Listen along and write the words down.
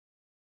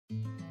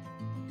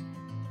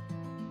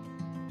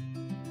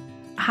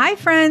Hi,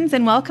 friends,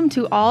 and welcome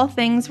to All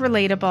Things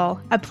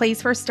Relatable, a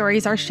place where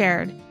stories are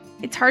shared.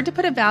 It's hard to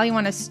put a value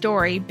on a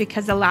story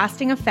because the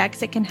lasting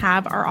effects it can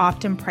have are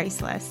often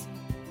priceless.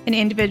 An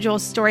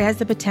individual's story has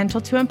the potential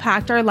to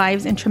impact our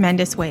lives in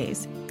tremendous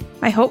ways.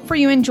 My hope for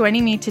you in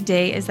joining me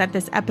today is that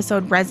this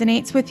episode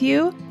resonates with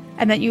you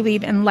and that you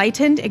leave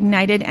enlightened,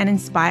 ignited, and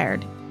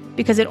inspired,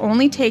 because it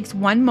only takes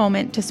one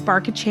moment to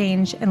spark a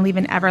change and leave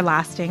an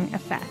everlasting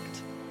effect.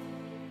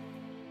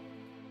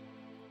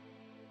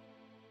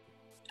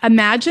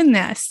 Imagine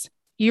this.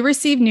 You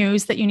receive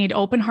news that you need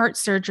open heart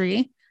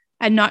surgery,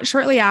 and not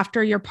shortly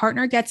after, your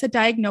partner gets a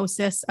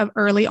diagnosis of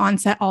early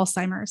onset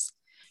Alzheimer's.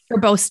 You're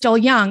both still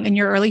young in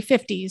your early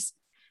 50s.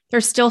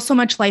 There's still so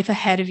much life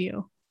ahead of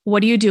you. What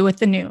do you do with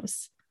the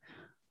news?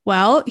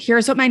 Well,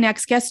 here's what my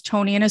next guest,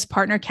 Tony, and his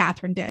partner,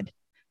 Catherine, did.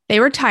 They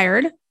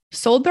retired,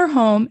 sold their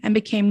home, and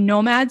became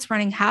nomads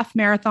running half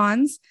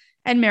marathons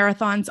and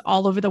marathons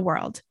all over the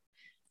world.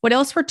 What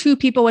else were two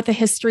people with a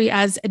history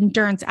as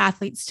endurance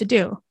athletes to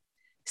do?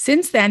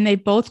 Since then,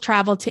 they've both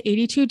traveled to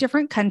 82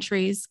 different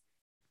countries.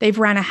 They've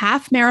run a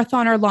half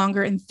marathon or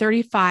longer in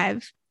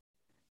 35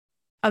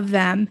 of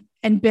them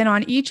and been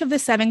on each of the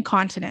 7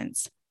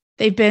 continents.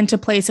 They've been to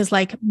places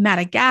like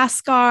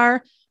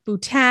Madagascar,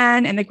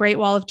 Bhutan, and the Great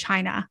Wall of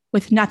China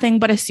with nothing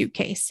but a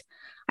suitcase.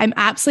 I'm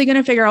absolutely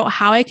going to figure out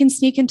how I can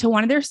sneak into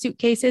one of their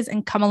suitcases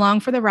and come along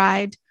for the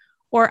ride,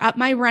 or up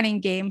my running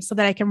game so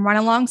that I can run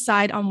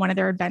alongside on one of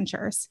their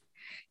adventures.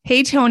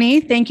 Hey,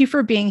 Tony, thank you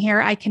for being here.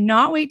 I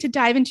cannot wait to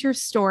dive into your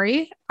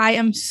story. I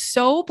am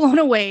so blown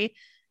away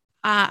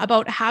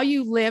about how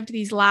you lived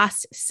these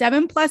last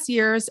 7+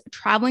 years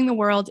traveling the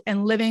world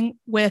and living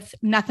with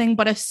nothing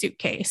but a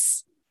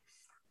suitcase.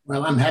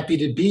 Well, I'm happy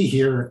to be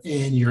here.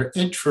 And your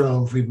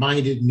intro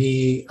reminded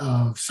me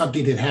of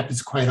something that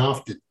happens quite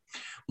often.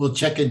 We'll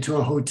check into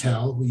a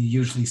hotel. We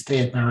usually stay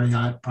at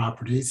Marriott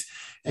properties.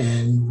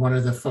 And one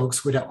of the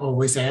folks would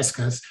always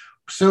ask us,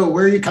 so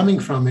where are you coming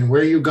from and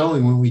where are you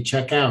going when we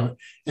check out?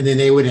 And then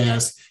they would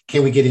ask,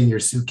 can we get in your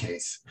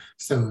suitcase?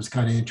 So it was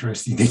kind of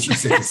interesting that you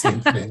said the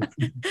same thing.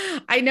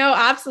 I know,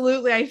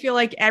 absolutely. I feel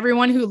like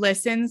everyone who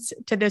listens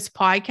to this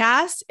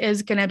podcast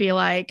is going to be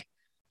like,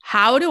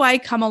 how do I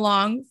come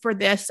along for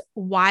this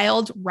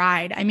wild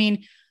ride? I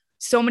mean,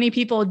 so many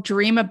people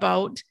dream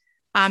about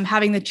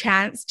having the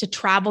chance to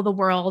travel the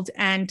world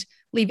and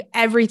leave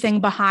everything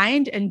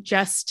behind and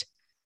just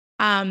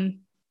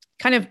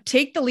kind of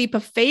take the leap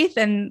of faith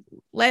and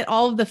let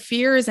all of the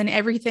fears and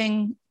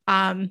everything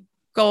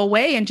go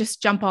away and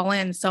just jump all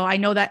in. So I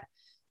know that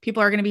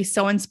people are going to be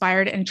so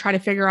inspired and try to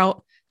figure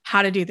out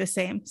how to do the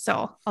same.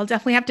 So I'll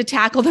definitely have to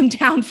tackle them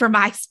down for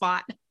my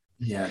spot.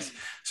 Yes.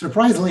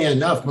 Surprisingly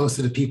enough, most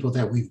of the people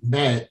that we've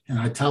met, and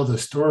I tell the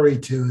story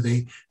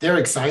to, they're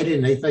excited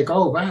and they think,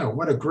 oh, wow,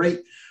 what a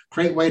great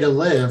way to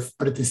live.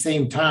 But at the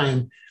same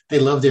time, they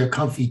love their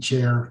comfy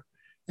chair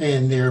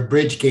and their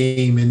bridge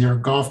game and their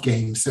golf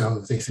game.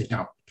 So they say,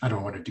 no, I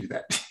don't want to do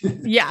that.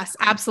 Yes,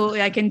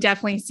 absolutely. I can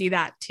definitely see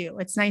that too.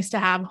 It's nice to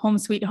have home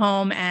sweet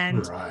home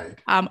and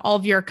all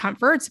of your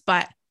comforts,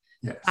 but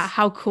yes.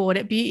 How cool would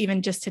it be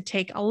even just to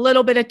take a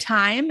little bit of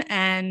time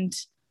and,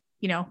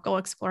 go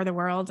explore the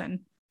world and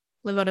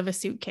live out of a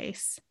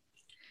suitcase.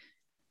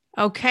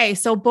 Okay.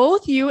 So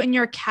both you and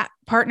your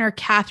partner,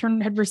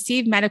 Catherine, had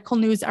received medical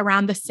news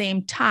around the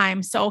same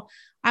time. So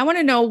I want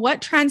to know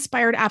what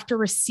transpired after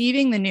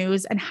receiving the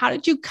news and how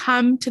did you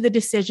come to the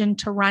decision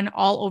to run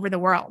all over the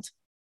world?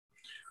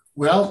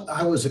 Well,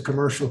 I was a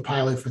commercial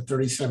pilot for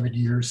 37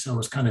 years, so I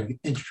was kind of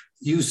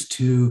used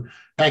to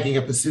packing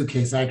up a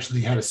suitcase. I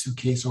actually had a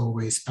suitcase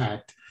always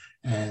packed,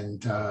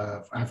 and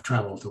I've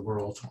traveled the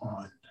world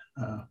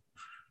on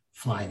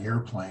flying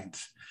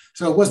airplanes.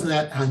 So it wasn't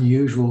that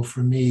unusual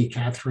for me.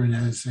 Catherine,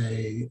 as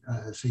a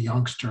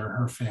youngster,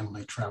 her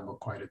family traveled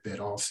quite a bit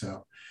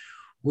also.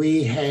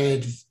 We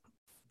had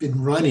been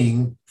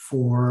running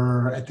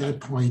for, at that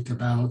point,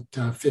 about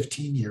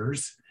 15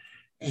 years.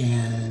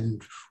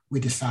 And we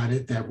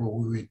decided that what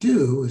we would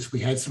do is we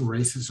had some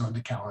races on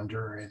the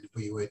calendar and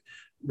we would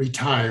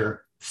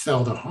retire,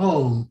 sell the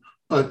home,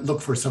 but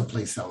look for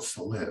someplace else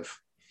to live.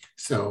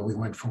 So we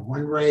went from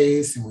one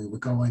race and we would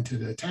go into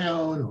the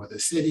town or the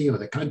city or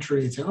the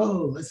country and say,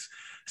 oh, let's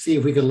see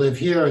if we can live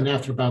here. And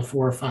after about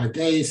 4 or 5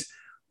 days,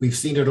 we've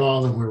seen it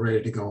all and we're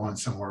ready to go on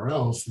somewhere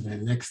else. And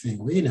then next thing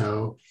we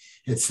know,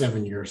 it's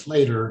 7 years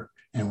later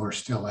and we're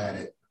still at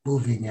it,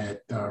 moving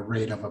at a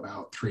rate of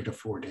about 3 to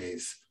 4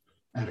 days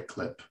at a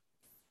clip.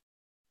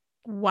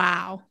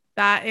 Wow,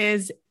 that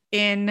is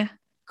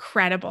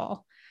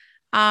incredible.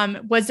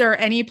 Was there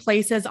any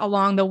places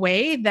along the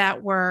way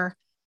that were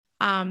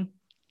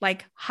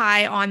like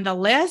high on the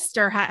list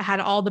or had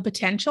all the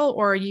potential,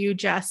 or you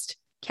just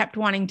kept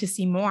wanting to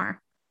see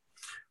more?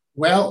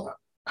 Well,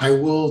 I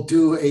will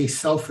do a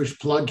selfish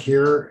plug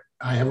here.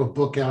 I have a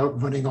book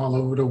out, Running All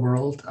Over the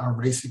World, Our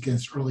Race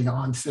Against Early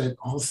Onset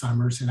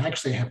Alzheimer's, and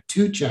actually have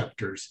 2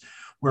 chapters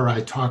where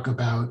I talk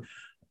about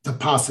the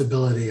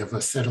possibility of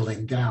us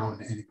settling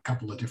down in a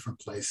couple of different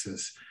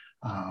places.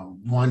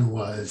 One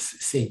was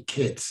St.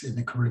 Kitts in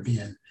the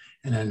Caribbean,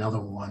 and another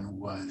one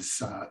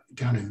was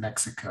down in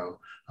Mexico,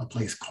 a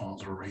place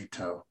called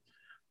Loreto.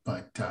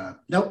 But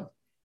nope,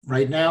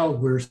 right now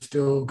we're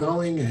still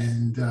going,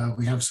 and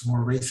we have some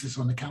more races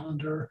on the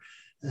calendar.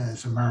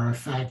 As a matter of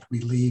fact, we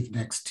leave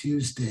next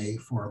Tuesday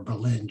for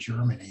Berlin,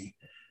 Germany,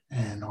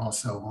 and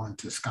also on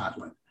to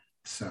Scotland.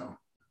 So,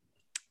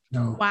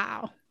 no.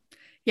 Wow.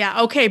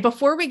 Yeah. Okay.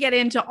 Before we get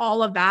into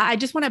all of that, I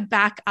just want to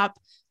back up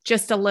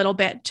just a little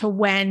bit to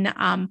when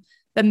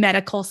the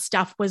medical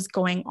stuff was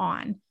going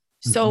on.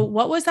 So,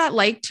 what was that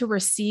like to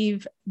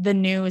receive the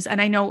news?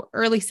 And I know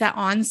early set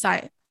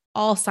onset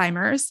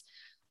Alzheimer's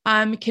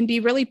can be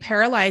really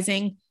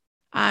paralyzing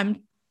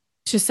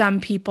to some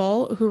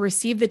people who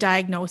receive the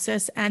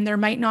diagnosis, and there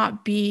might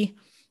not be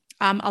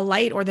a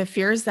light or the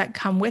fears that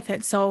come with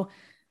it. So,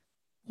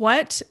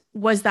 what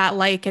was that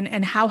like,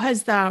 and how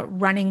has the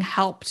running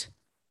helped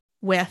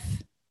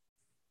with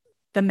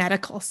the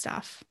medical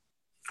stuff?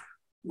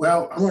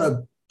 Well, I want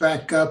to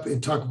back up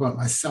and talk about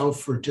myself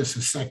for just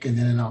a second,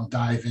 and then I'll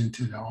dive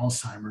into the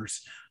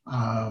Alzheimer's.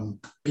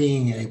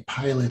 Being a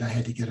pilot, I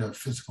had to get a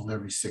physical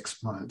every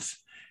 6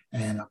 months.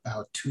 And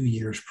about 2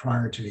 years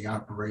prior to the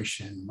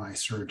operation, my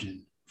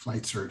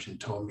flight surgeon,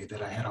 told me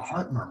that I had a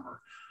heart murmur.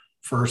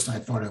 First, I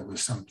thought it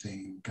was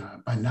something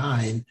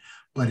benign,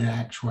 but in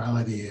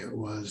actuality, it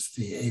was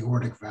the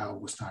aortic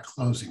valve was not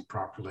closing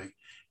properly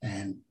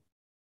and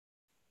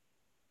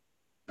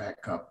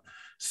back up.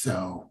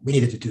 So we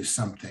needed to do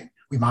something.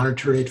 We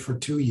monitored it for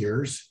 2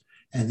 years,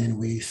 and then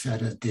we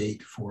set a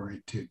date for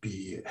it to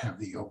have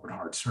the open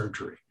heart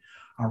surgery.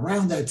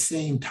 Around that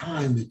same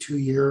time, the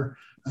 2-year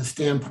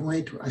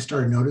standpoint, I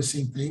started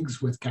noticing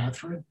things with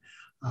Catherine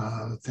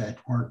that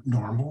weren't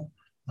normal.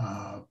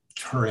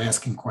 Her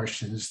asking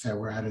questions that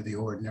were out of the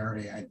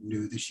ordinary, I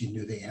knew that she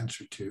knew the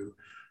answer to.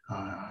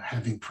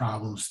 Having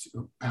problems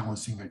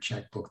balancing a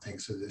checkbook,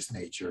 things of this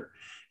nature.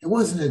 It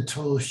wasn't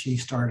until she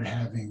started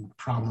having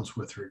problems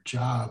with her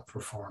job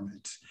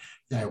performance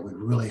that we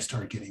really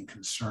started getting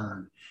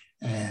concerned.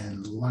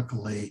 And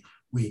luckily,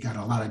 we got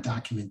a lot of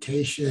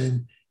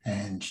documentation,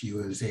 and she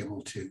was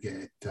able to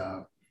get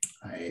a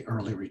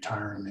early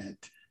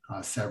retirement,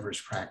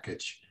 severance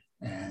package,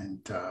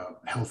 and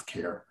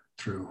healthcare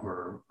through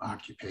her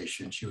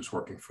occupation. She was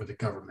working for the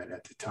government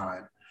at the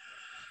time.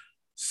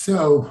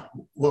 So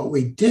what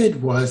we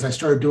did was I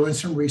started doing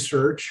some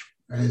research.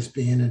 As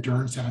being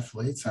endurance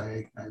athletes,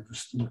 I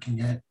was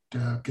looking at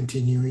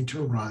continuing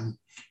to run,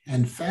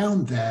 and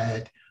found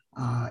that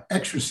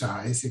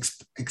exercise,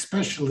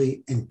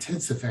 especially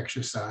intensive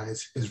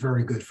exercise, is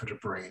very good for the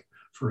brain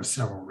for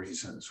several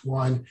reasons.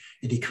 One,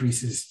 it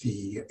decreases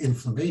the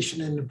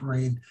inflammation in the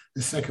brain.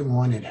 The second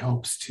one, it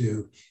helps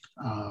to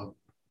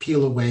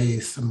peel away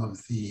some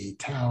of the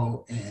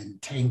tau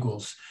and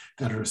tangles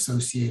that are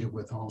associated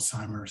with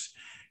Alzheimer's.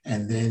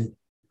 And then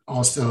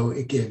also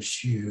it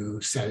gives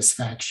you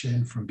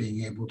satisfaction from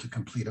being able to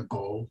complete a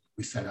goal.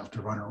 We set out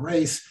to run a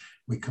race,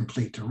 we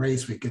complete the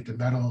race, we get the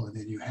medal, and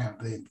then you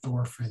have the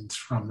endorphins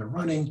from the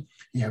running,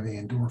 you have the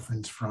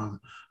endorphins from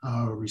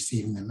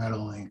receiving the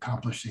medal and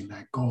accomplishing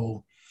that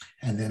goal.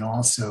 And then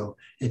also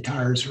it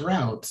tires her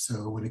out.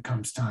 So when it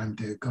comes time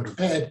to go to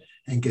bed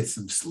and get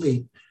some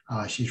sleep,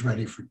 she's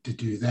ready to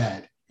do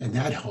that. And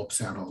that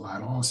helps out a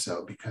lot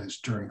also, because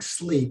during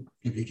sleep,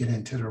 if you get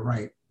into the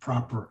right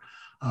proper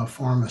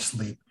form of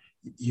sleep,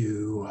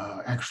 you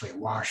actually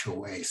wash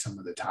away some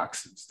of the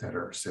toxins that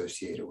are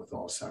associated with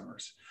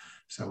Alzheimer's.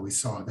 So we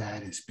saw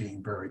that as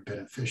being very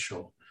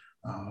beneficial.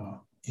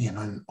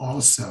 And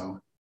also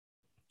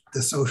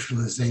the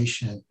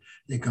socialization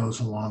that goes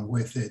along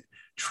with it,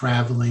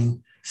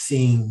 traveling,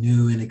 seeing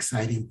new and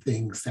exciting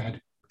things that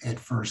at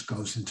first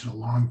goes into the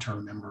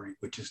long-term memory,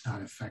 which is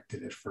not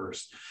affected at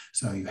first.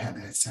 So you have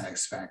that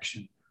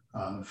satisfaction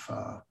of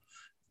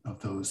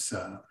those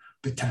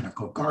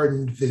botanical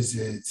garden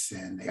visits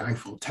and the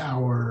Eiffel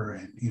Tower,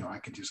 and I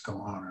could just go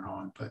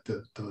on, but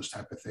those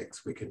type of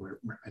things we can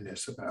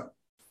reminisce about.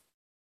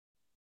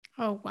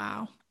 Oh,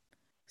 wow.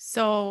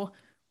 So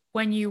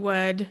when you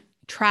would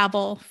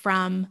travel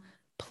from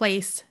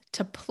place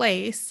to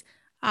place,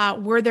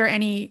 were there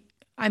any,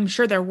 I'm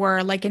sure there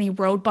were, like any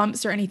road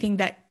bumps or anything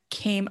that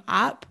came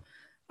up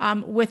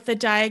with the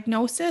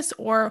diagnosis,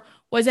 or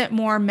was it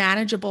more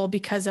manageable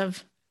because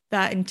of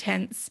the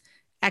intense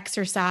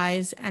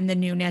exercise and the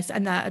newness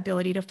and the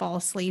ability to fall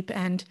asleep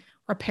and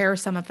repair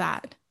some of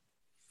that?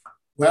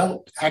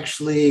 Well,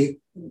 actually,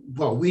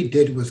 what we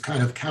did was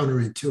kind of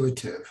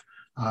counterintuitive.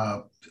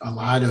 A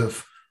lot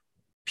of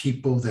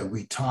people that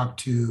we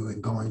talked to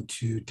and going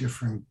to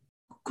different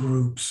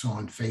groups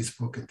on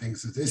Facebook and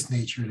things of this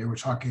nature, they were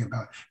talking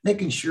about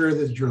making sure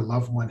that your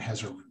loved one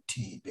has a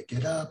routine. They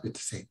get up at the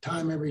same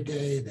time every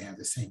day, they have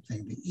the same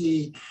thing to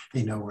eat,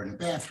 they know where the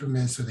bathroom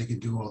is, so they can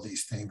do all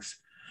these things.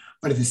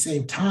 But at the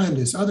same time,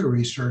 there's other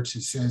research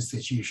that says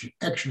that you should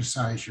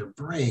exercise your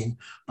brain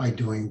by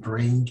doing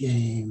brain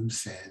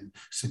games and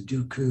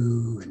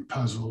Sudoku and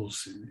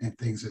puzzles and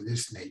things of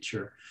this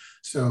nature.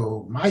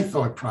 So my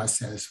thought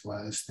process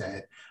was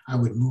that I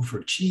would move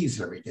her cheese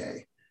every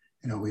day.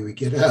 we would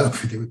get up,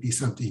 there would be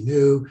something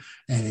new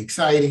and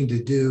exciting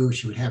to do.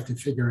 She would have to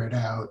figure it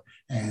out,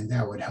 and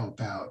that would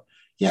help out.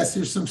 Yes,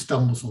 there's some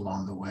stumbles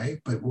along the way,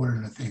 but one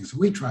of the things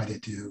we try to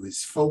do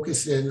is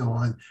focus in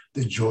on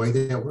the joy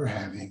that we're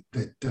having,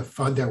 the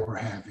fun that we're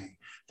having,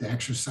 the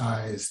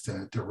exercise,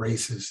 the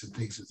races and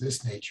things of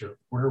this nature.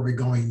 Where are we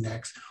going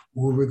next?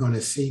 Who are we going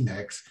to see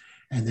next?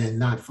 And then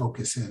not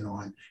focus in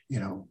on,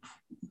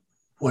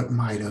 what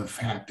might have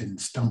happened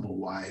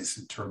stumble-wise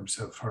in terms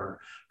of her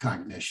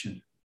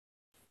cognition.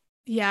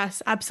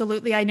 Yes,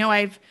 absolutely. I know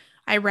I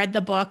read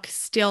the book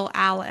Still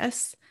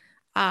Alice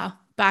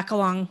back a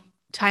long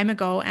time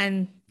ago.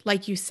 And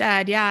like you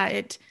said,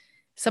 yeah,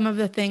 some of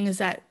the things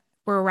that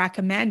were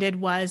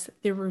recommended was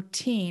the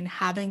routine,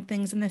 having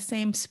things in the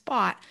same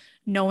spot,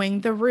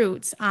 knowing the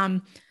routes.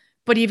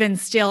 But even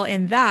still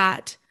in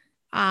that,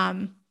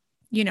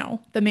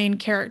 the main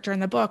character in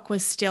the book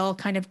was still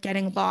kind of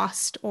getting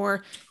lost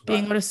or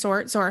being out of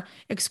sorts or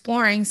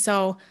exploring.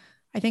 So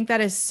I think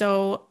that is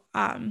so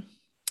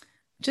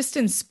just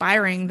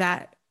inspiring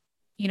that,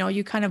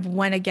 you kind of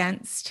went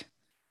against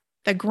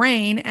the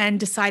grain and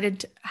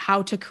decided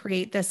how to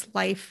create this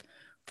life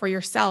for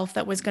yourself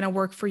that was going to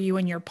work for you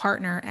and your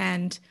partner,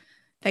 and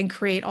then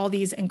create all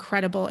these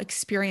incredible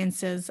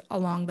experiences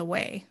along the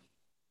way.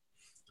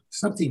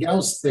 Something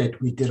else that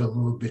we did a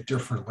little bit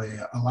differently,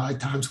 a lot of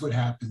times what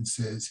happens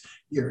is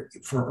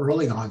for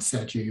early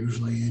onset, you're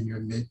usually in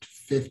your mid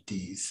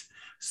 50s.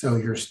 So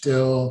you're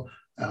still,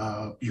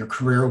 your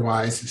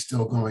career-wise is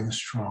still going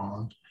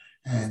strong.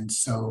 And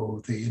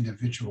so the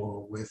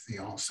individual with the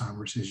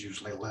Alzheimer's is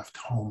usually left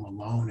home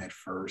alone at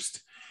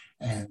first,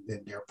 and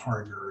then their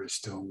partner is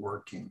still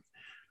working.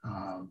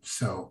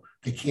 So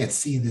they can't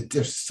see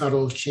the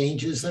subtle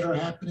changes that are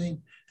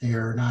happening. They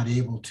are not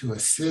able to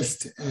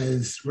assist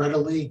as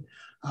readily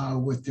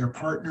with their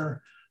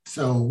partner.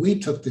 So we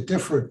took the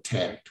different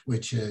tact,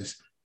 which is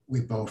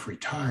we both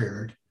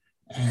retired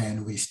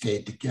and we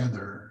stayed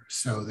together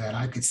so that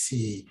I could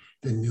see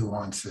the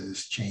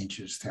nuances,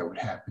 changes that would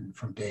happen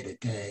from day to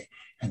day.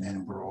 And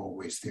then we're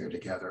always there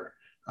together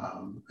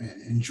and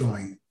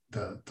enjoying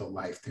the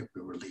life that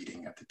we were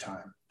leading at the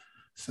time.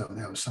 So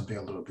that was something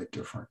a little bit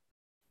different.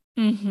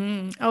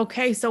 Mm-hmm.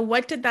 Okay. So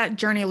what did that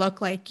journey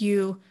look like?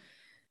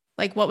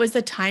 What was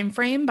the time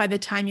frame by the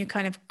time you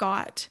kind of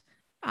got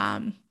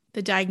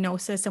the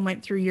diagnosis and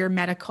went through your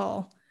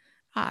medical,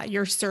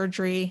 your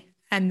surgery,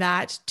 and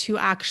that to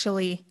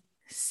actually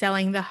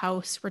selling the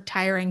house,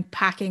 retiring,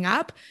 packing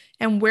up?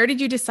 And where did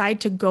you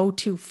decide to go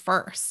to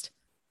first?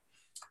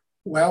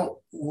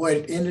 Well,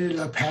 what ended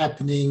up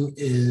happening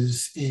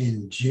is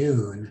in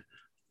June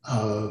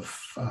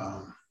of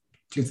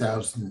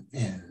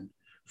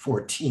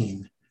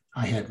 2014,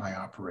 I had my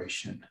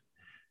operation.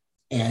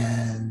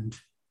 And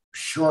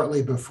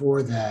shortly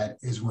before that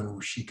is when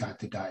she got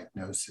the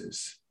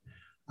diagnosis.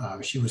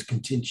 She was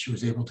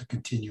able to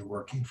continue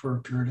working for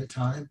a period of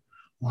time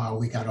while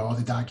we got all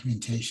the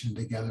documentation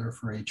together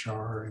for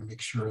HR and make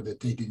sure that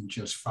they didn't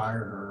just fire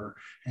her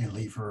and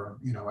leave her,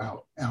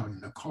 out in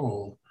the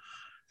cold.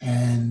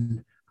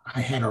 And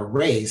I had a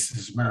race,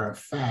 as a matter of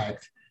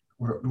fact.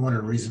 One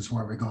of the reasons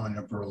why we're going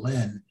to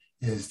Berlin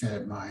is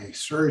that my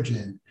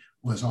surgeon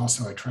was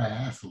also a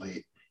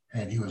triathlete,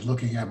 and he was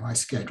looking at my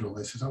schedule.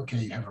 He says, okay,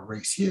 you have a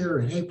race here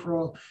in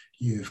April.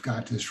 You've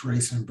got this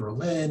race in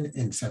Berlin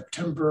in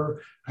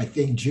September. I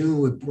think June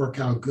would work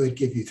out good,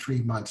 give you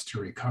 3 months to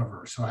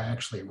recover. So I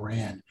actually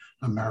ran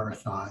a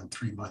marathon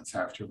 3 months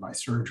after my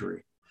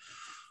surgery.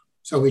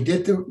 So we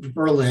did the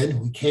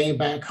Berlin, we came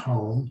back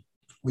home.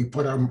 We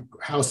put our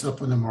house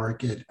up on the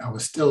market. I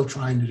was still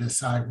trying to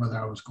decide whether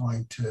I was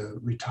going to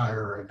retire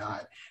or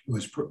not.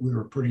 We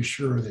were pretty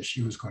sure that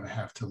she was going to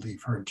have to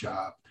leave her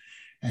job.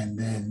 And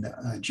then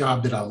a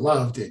job that I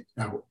loved,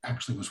 I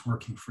actually was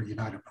working for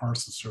United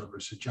Parcel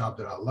Service, a job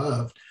that I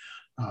loved.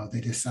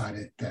 They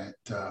decided that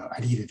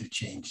I needed to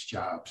change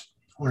jobs.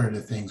 One of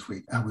the things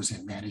I was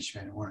in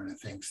management, and one of the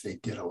things they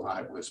did a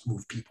lot was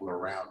move people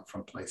around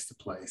from place to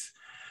place.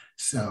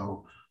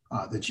 So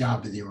the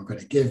job that they were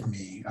going to give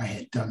me, I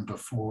had done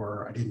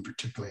before. I didn't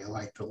particularly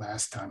like the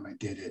last time I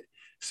did it.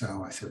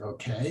 So I said,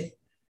 okay,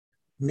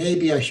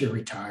 maybe I should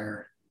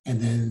retire.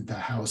 And then the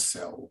house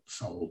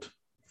sold.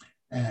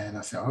 And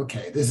I said,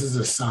 okay, this is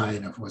a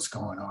sign of what's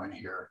going on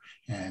here.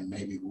 And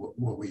maybe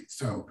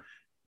so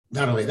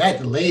not only that,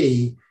 the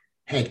lady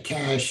had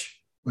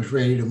cash, was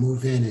ready to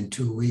move in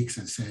 2 weeks,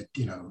 and said,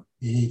 you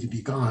need to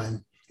be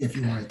gone if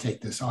you want to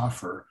take this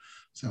offer.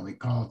 So we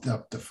called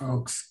up the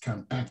folks, kind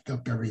of backed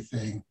up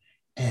everything.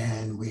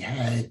 And we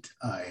had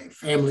a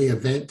family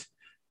event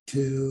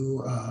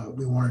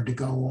we wanted to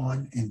go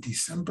on in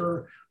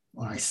December.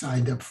 I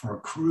signed up for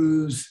a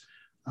cruise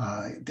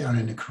down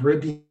in the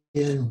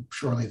Caribbean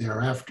shortly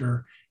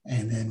thereafter.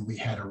 And then we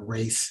had a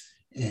race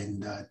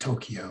in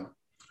Tokyo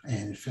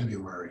in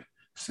February.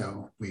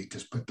 So we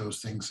just put those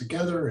things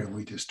together and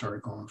we just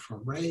started going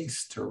from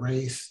race to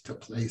race to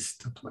place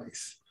to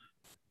place.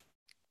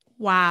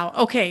 Wow.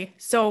 Okay.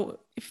 So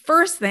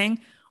first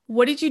thing,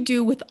 what did you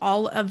do with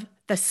all of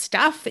the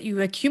stuff that you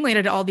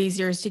accumulated all these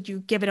years? Did you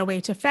give it away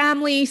to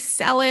family,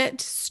 sell it,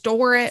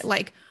 store it?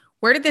 Like,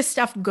 where did this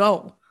stuff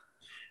go?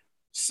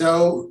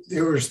 So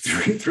there was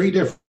three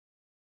different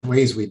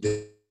ways we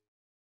did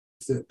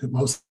it. The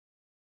most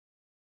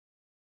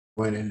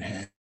went in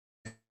hand,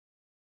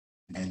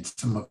 and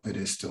some of it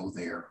is still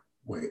there.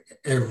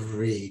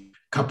 Every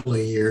couple of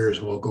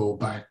years, we'll go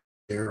back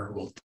there,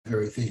 we'll have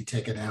everything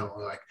taken out.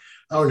 We're like,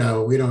 oh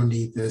no, we don't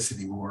need this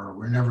anymore.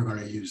 We're never going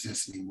to use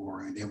this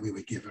anymore. And then we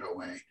would give it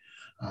away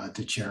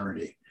to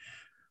charity.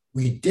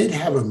 We did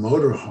have a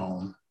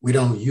motorhome. We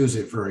don't use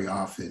it very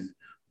often,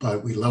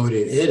 but we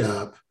loaded it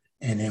up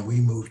and then we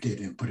moved it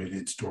and put it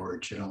in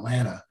storage in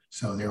Atlanta.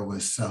 So there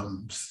was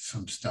some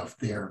stuff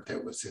there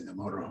that was in the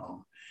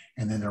motorhome.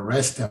 And then the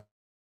rest of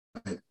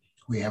it,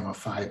 we have a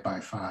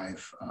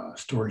 5x5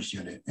 storage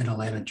unit in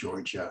Atlanta,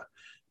 Georgia.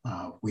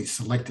 We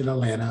selected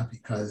Atlanta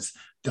because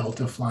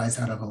Delta flies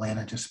out of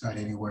Atlanta just about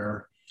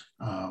anywhere.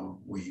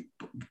 We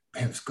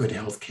have good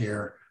health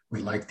care.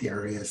 We like the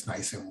area, it's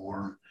nice and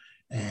warm.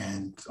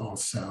 And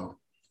also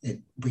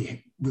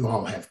we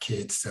all have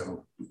kids,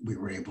 so we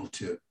were able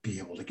to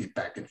get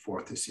back and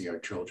forth to see our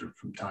children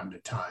from time to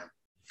time.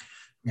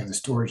 We have the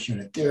storage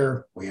unit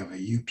there. We have a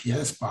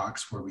UPS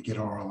box where we get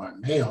all our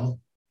mail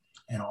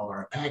and all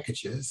our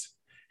packages,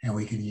 and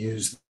we can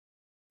use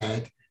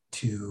that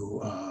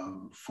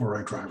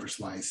for a driver's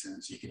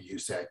license. You can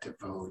use that to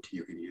vote.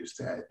 You can use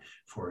that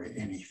for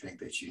anything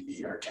that you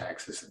need, our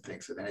taxes and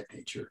things of that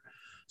nature.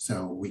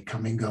 So we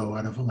come and go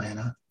out of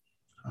Atlanta.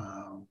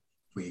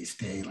 We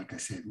stay, like I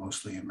said,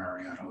 mostly in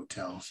Marriott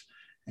hotels,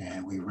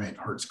 and we rent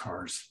Hertz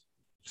cars.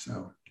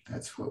 So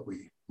that's what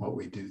we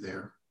do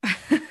there.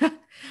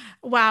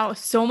 Wow,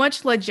 so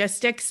much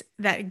logistics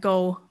that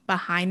go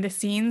behind the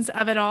scenes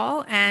of it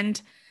all. And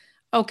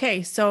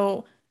okay,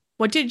 so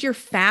what did your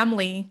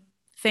family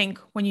think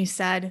when you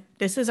said,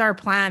 this is our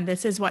plan,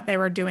 this is what they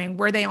were doing?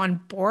 Were they on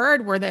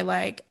board? Were they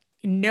like,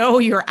 no,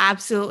 you're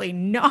absolutely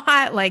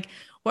not? Like,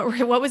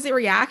 what was the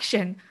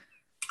reaction?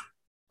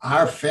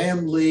 Our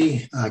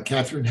family,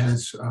 Catherine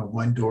has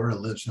one daughter,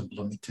 lives in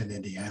Bloomington,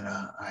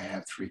 Indiana. I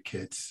have three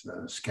kids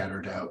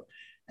scattered out.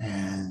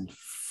 And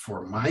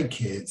for my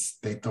kids,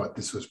 they thought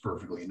this was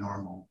perfectly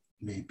normal,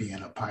 me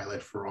being a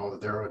pilot for all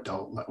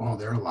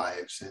their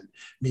lives and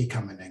me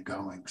coming and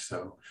going.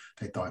 So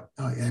they thought,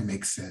 oh, yeah, it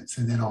makes sense.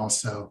 And then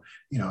also,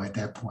 at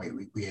that point,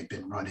 we had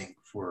been running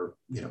for,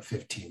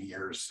 15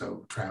 years.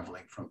 So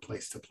traveling from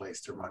place to place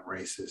to run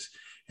races,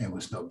 it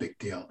was no big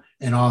deal.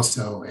 And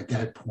also at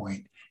that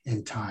point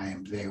in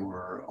time, they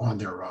were on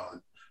their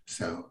own.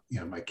 So,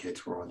 my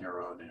kids were on their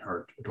own and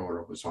her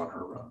daughter was on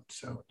her own.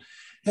 So,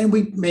 and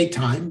we made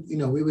time,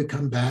 we would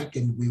come back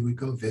and we would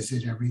go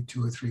visit every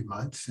 2 or 3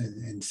 months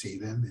and see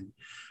them. And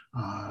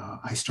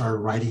I started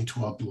writing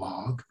to a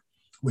blog,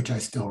 which I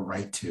still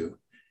write to.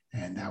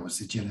 And that was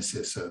the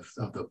genesis of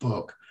the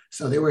book.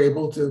 So they were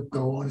able to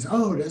go on and say,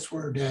 oh, that's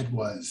where Dad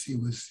was. He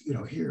was,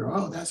 here.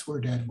 Oh, that's where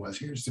Dad was.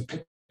 Here's the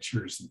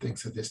pictures and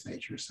things of this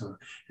nature. So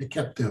it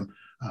kept them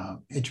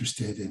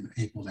interested and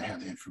able to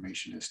have the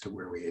information as to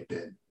where we had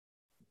been.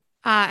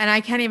 And I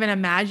can't even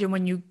imagine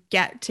when you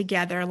get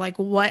together, like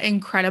what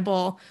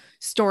incredible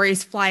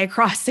stories fly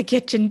across the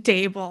kitchen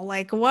table.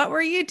 Like, what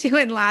were you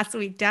doing last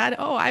week, Dad?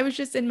 Oh, I was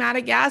just in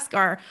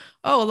Madagascar.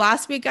 Oh,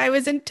 last week I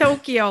was in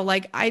Tokyo.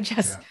 Like, I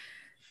just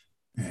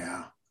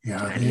yeah.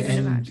 Can't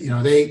even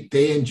imagine.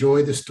 They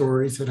enjoy the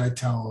stories that I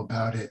tell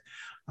about it.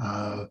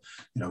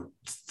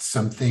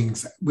 Some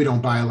things, we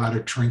don't buy a lot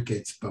of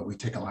trinkets, but we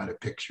take a lot of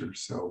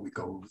pictures. So we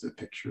go over the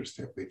pictures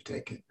that we've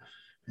taken.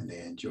 And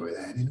they enjoy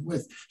that. And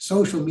with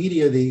social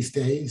media these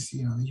days,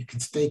 you can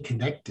stay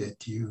connected.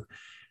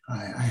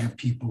 I have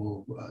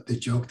people, the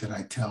joke that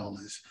I tell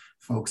is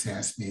folks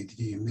ask me,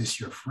 do you miss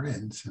your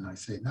friends? And I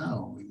say,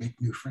 no, we make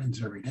new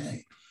friends every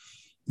day.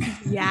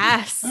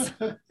 Yes,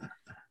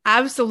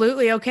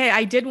 absolutely. Okay.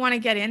 I did want to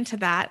get into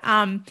that.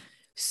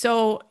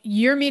 So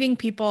you're meeting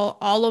people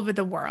all over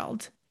the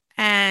world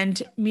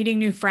and meeting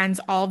new friends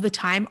all the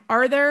time.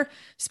 Are there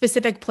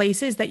specific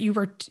places that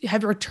you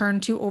have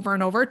returned to over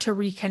and over to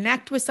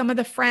reconnect with some of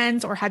the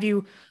friends, or have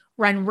you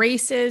run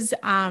races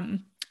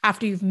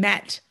after you've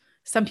met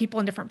some people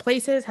in different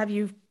places? Have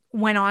you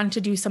went on to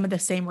do some of the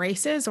same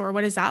races, or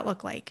what does that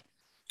look like?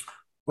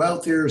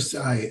 Well, there's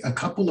a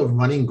couple of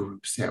running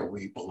groups that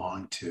we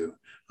belong to.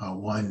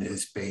 One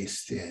is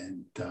based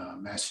in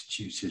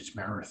Massachusetts,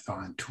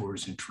 Marathon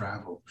Tours and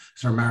Travel.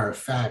 As a matter of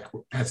fact,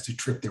 that's the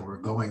trip that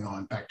we're going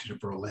on back to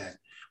Berlin.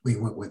 We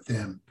went with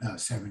them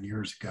 7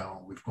 years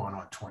ago. We've gone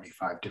on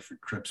 25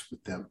 different trips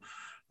with them.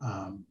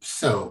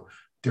 So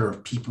there are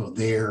people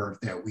there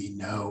that we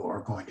know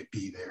are going to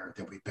be there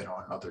that we've been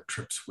on other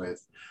trips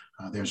with.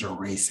 There's a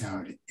race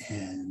out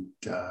in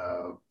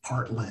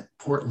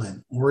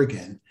Portland,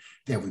 Oregon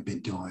that we've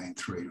been doing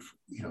 3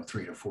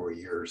 to 4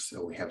 years.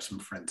 So we have some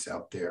friends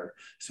out there.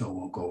 So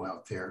we'll go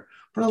out there.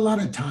 But a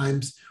lot of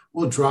times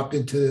we'll drop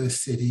into the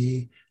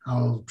city.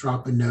 I'll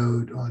drop a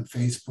note on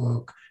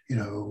Facebook,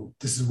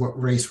 this is what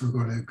race we're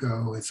going to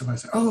go. And somebody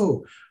says,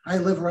 oh, I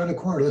live around the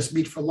corner. Let's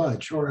meet for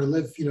lunch. Or I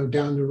live,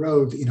 down the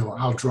road.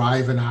 I'll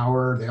drive an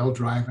hour. They'll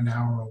drive an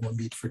hour. And we'll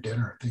meet for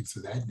dinner and things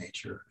of that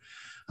nature.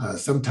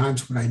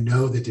 Sometimes when I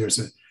know that there's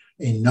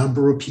a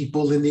number of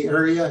people in the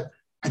area,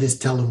 I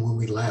just tell them when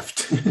we left.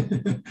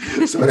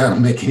 So I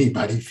don't make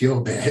anybody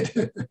feel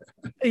bad.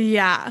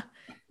 Yeah.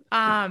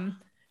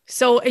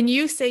 So, and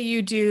you say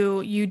you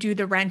do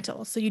the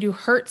rental. So you do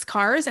Hertz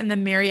cars and the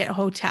Marriott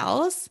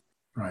hotels.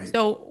 Right.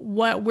 So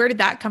where did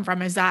that come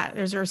from? Is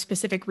there a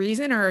specific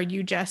reason, or are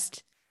you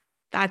just,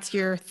 that's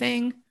your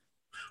thing?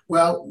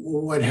 Well,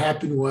 what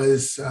happened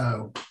was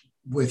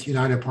with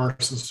United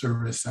Parcel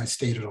Service, I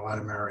stayed at a lot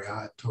of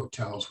Marriott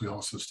hotels. We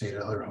also stayed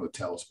at other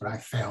hotels, but I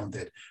found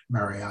that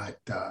Marriott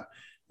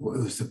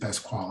was the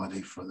best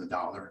quality for the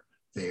dollar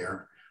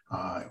there.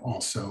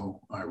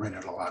 Also, I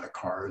rented a lot of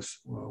cars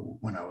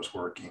when I was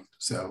working.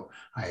 So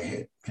I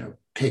had,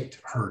 picked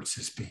Hertz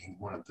as being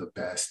one of the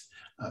best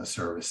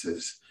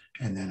services.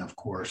 And then, of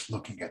course,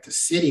 looking at the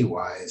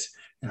city-wise,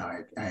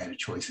 I had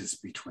choices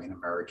between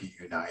American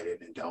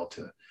United and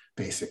Delta,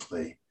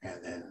 basically.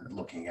 And then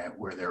looking at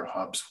where their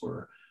hubs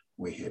were,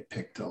 we had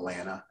picked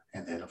Atlanta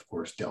and then, of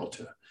course,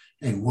 Delta.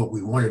 And what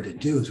we wanted to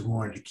do is we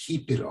wanted to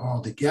keep it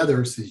all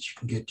together so that you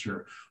can get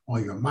all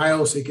your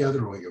miles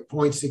together, all your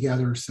points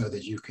together, so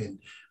that you can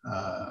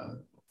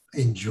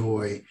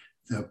enjoy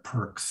the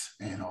perks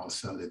and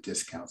also the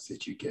discounts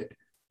that you get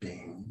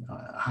being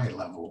high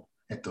level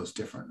at those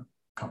different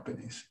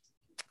companies.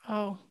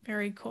 Oh,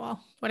 very cool.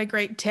 What a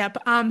great tip.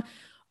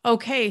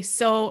 Okay.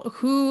 So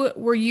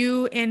were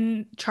you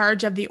in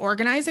charge of the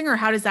organizing, or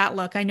how does that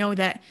look? I know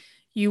that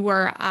you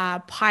were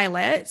a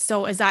pilot.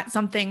 So is that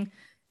something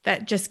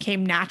that just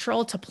came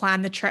natural to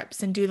plan the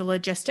trips and do the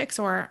logistics,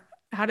 or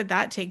how did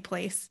that take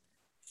place?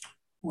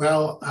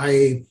 Well,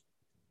 I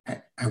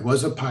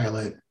was a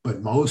pilot,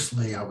 but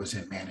mostly I was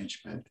in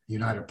management.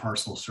 United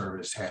Parcel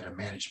Service had a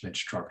management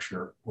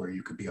structure where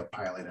you could be a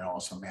pilot and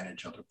also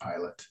manage other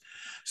pilots.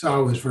 So I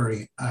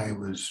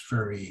was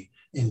very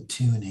in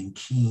tune and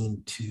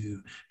keen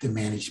to the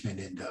management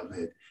end of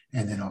it.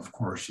 And then, of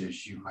course,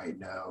 as you might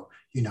know,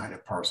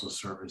 United Parcel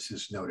Service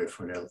is noted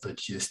for their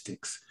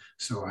logistics.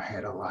 So I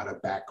had a lot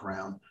of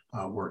background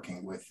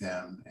working with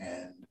them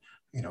and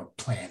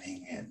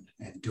planning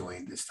and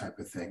doing this type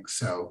of thing.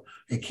 So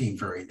it came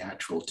very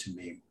natural to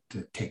me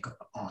to take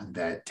on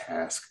that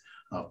task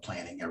of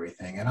planning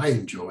everything. And I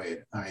enjoy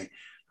it.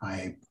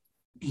 I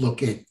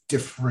look at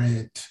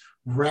different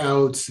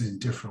routes and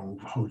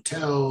different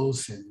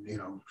hotels, and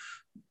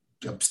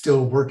I'm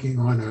still working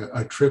on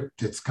a trip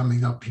that's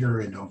coming up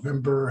here in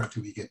November after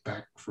we get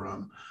back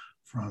from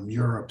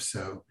Europe.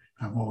 So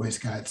I've always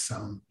got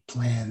some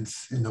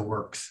plans in the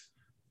works.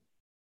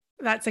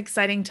 That's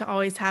exciting to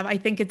always have. I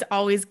think it's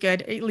always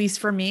good, at least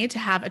for me, to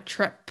have a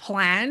trip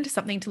planned,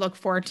 something to look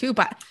forward to.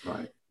 But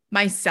Right.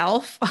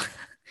 Myself,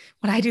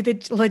 when I do the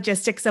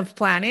logistics of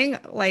planning,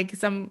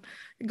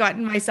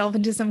 gotten myself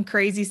into some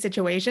crazy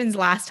situations.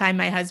 Last time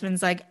my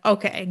husband's like,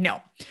 okay,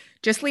 no,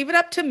 just leave it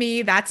up to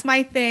me. That's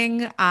my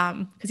thing.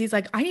 Cause he's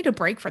like, I need a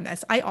break from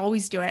this. I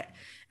always do it.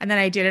 And then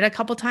I did it a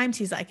couple times.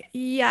 He's like,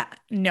 yeah,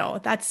 no,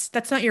 that's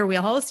not your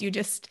wheelhouse. You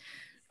just,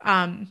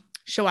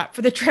 show up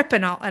for the trip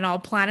and I'll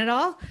plan it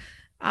all.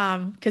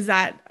 Cause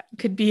that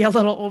could be a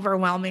little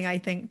overwhelming, I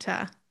think,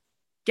 to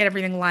get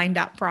everything lined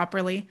up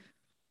properly.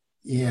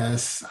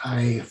 Yes,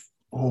 I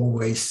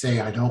always say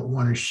I don't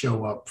want to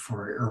show up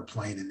for an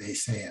airplane and they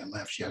say I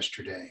left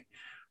yesterday,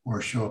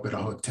 or show up at a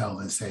hotel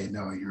and say,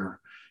 no,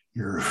 your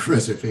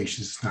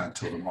reservation is not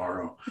until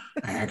tomorrow.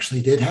 I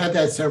actually did have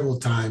that several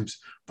times,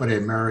 but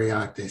at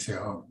Marriott, they say,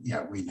 oh,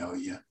 yeah, we know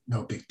you.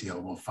 No big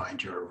deal. We'll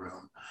find you a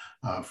room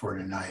for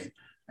tonight.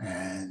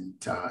 And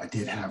I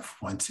did have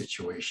one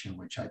situation,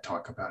 which I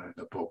talk about in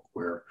the book,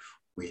 where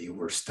we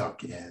were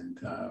stuck in,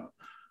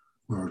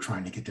 we were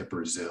trying to get to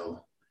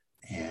Brazil,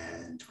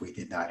 and we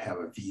did not have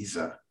a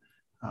visa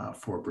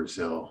for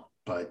Brazil.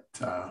 But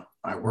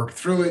I worked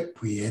through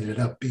it. We ended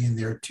up being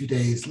there 2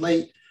 days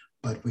late,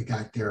 but we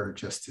got there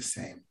just the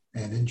same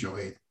and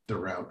enjoyed the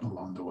route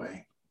along the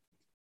way.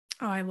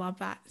 Oh, I love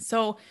that.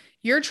 So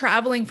you're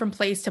traveling from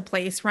place to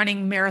place,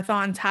 running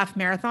marathons, half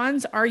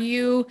marathons.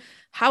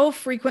 How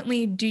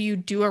frequently do you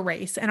do a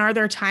race? And are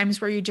there times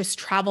where you just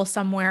travel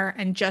somewhere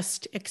and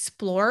just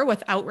explore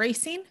without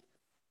racing?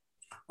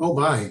 Oh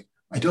my,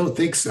 I don't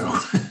think so.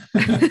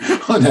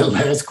 On that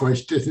last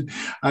question,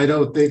 I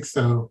don't think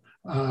so.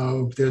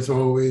 There's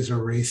always a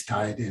race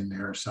tied in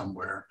there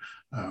somewhere.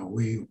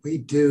 We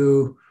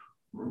do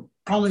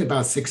probably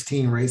about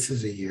 16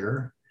 races a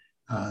year.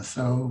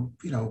 So,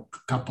 a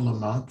couple of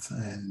months,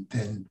 and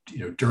then,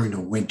 during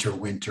the winter,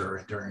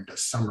 and during the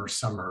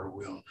summer,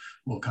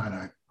 we'll kind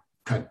of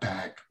cut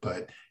back,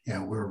 but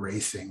yeah, we're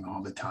racing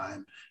all the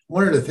time.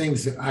 One of the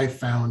things that I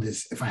found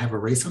is if I have a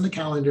race on the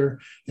calendar,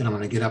 then I'm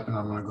going to get up and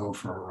I'm going to go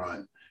for a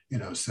run.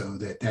 so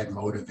that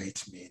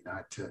motivates me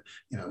not to,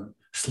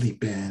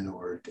 sleep in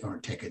or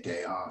take a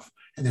day off.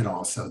 And then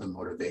also the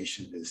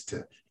motivation is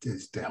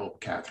to help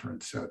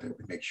Catherine so that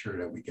we make sure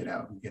that we get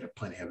out and get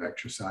plenty of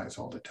exercise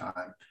all the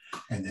time.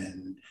 And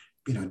then,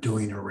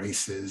 doing the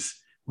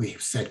races, we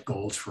set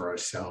goals for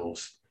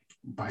ourselves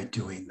by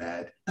doing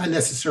that. Not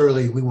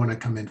necessarily we want to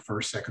come in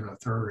first, second, or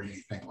third or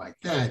anything like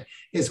that.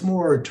 It's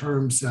more in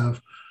terms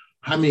of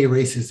how many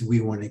races do we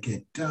want to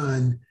get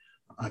done.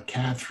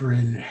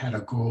 Catherine had a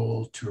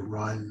goal to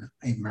run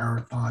a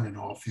marathon in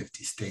all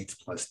 50 states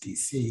plus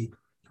DC.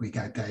 We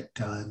got that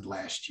done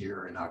last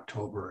year in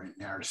October in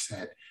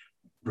Narragansett,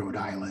 Rhode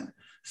Island.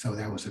 So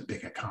that was a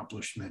big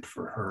accomplishment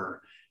for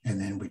her. And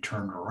then we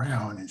turned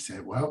around and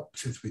said, well,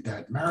 since we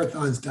got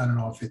marathons done in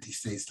all 50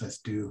 states, let's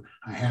do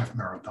a half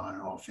marathon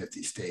in all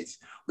 50 states.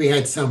 We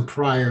had some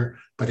prior,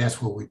 but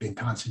that's what we've been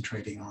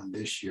concentrating on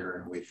this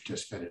year. And we've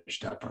just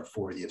finished up our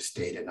 40th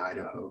state in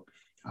Idaho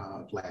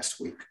last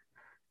week.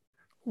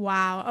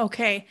 Wow.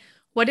 Okay.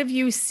 What have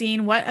you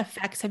seen? What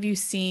effects have you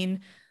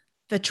seen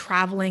the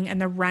traveling and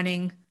the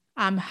running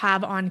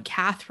have on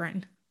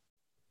Catherine?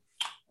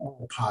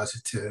 All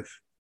positive.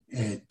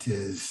 It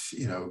is,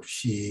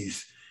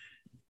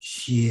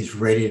 she's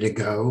ready to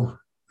go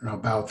in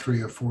about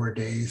 3 or 4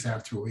 days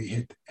after we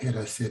hit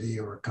a city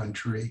or a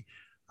country.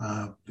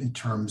 In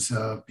terms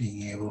of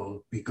being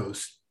able, we go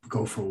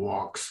for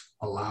walks,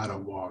 a lot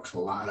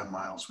of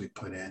miles we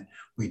put in.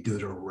 We do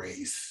the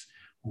race.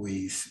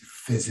 We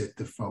visit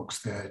the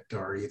folks that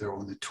are either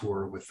on the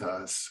tour with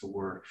us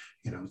or,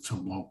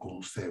 some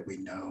locals that we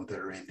know that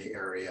are in the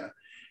area.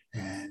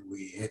 And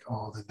we hit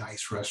all the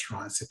nice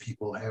restaurants that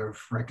people have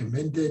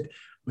recommended.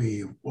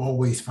 We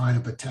always find a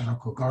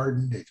botanical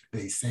garden.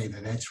 They say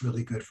that that's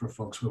really good for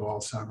folks with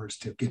Alzheimer's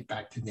to get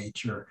back to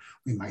nature.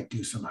 We might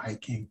do some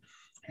hiking,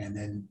 and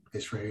then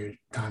it's ready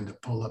time to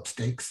pull up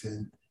stakes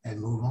and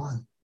move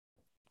on.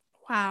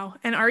 Wow.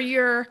 And are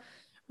your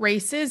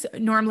races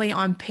normally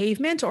on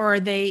pavement, or are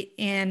they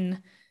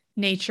in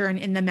nature and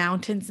in the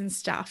mountains and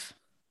stuff?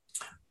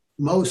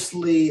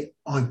 Mostly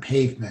on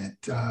pavement.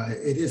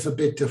 It is a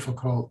bit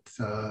difficult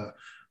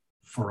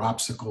for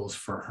obstacles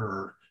for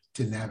her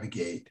to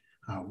navigate.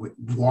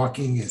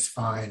 Walking is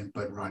fine,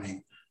 but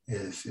running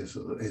is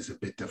a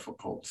bit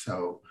difficult.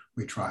 So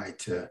we try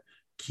to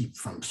keep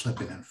from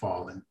slipping and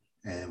falling,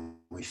 and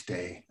we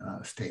stay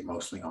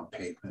mostly on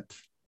pavement.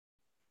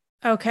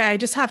 Okay, I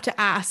just have to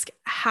ask,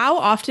 how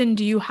often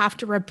do you have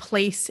to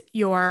replace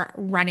your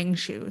running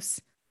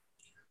shoes?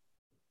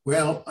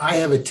 Well, I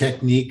have a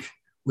technique,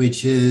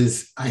 which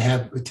is I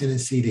have a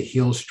tendency to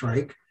heel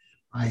strike.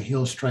 I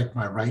heel strike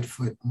my right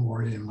foot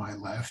more than my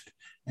left.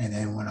 And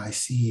then when I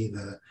see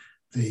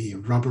the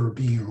rubber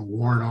being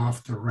worn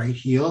off the right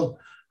heel,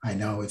 I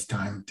know it's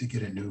time to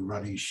get a new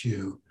running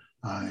shoe.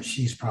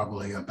 She's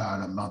probably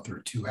about a month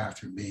or two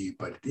after me,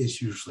 but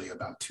it's usually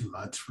about 2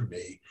 months for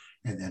me.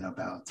 And then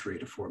about 3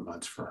 to 4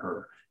 months for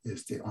her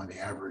is on the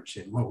average.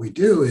 And what we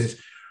do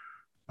is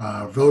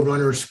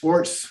Roadrunner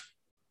Sports,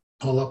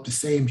 pull up the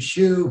same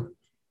shoe,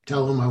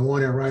 tell them I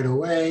want it right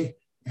away,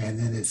 and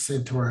then it's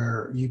sent to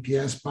our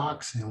UPS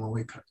box. And when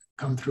we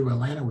come through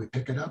Atlanta, we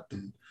pick it up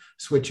and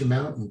switch them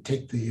out and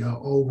take the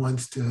old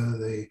ones to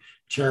the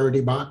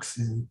charity box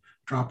and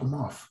drop them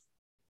off.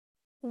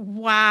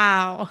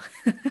 Wow.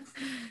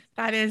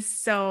 That is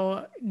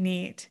so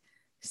neat.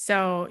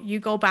 So you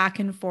go back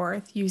and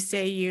forth. You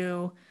say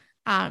you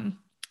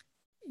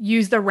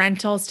use the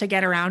rentals to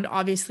get around.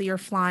 Obviously, you're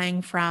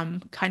flying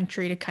from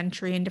country to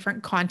country in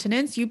different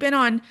continents. You've been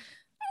on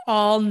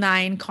all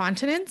 9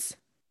 continents?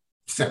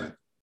 7.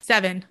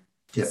 7.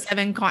 Yes.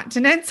 7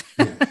 continents.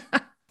 Yes.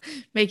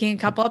 Making a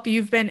couple up.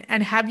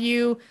 Have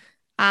you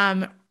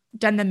done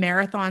the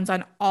marathons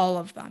on all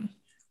of them?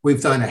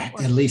 We've done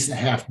at least a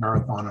half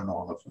marathon on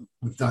all of them.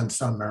 We've done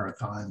some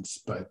marathons,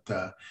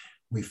 but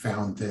we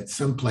found that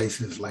some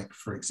places, like,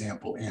 for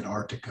example,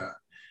 Antarctica,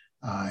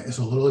 is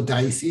a little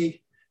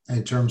dicey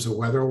in terms of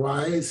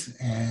weather-wise,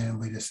 and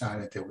we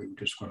decided that we were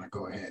just going to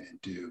go ahead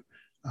and do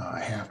a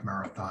half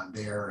marathon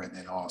there, and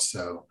then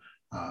also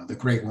the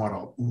Great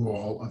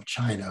Wall of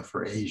China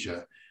for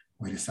Asia.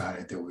 We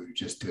decided that we would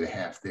just do a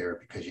half there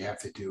because you have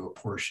to do a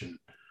portion,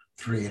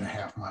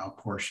 3.5 mile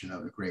portion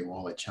of the Great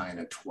Wall of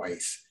China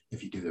twice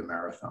if you do the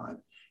marathon,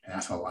 and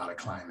that's a lot of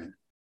climbing.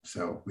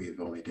 So we've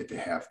only did the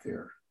half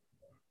there.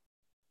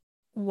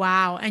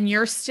 Wow. And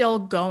you're still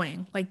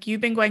going, like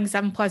you've been going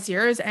 7+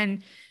 years.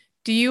 And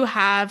do you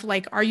have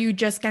are you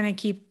just going to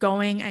keep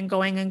going and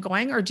going and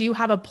going? Or do you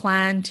have a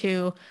plan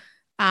to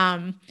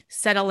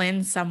settle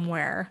in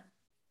somewhere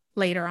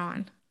later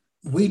on?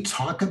 We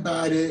talk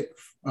about it,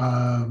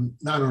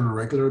 not on a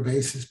regular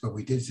basis, but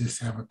we did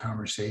just have a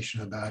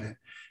conversation about it.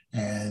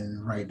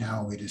 And right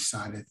now we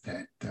decided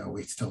that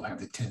we still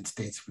have the 10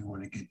 states we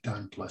want to get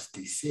done plus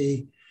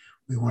DC.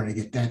 We want to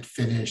get that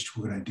finished.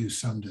 We're going to do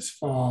some this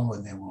fall,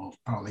 and then we'll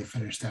probably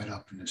finish that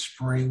up in the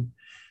spring.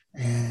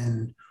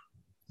 And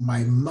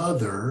my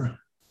mother,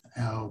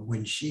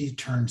 when she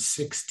turned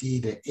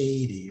 60 to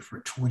 80 for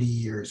 20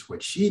 years,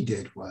 what she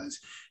did was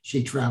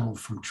she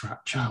traveled from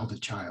child to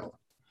child.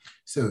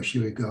 So she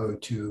would go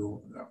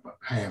to,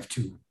 I have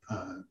two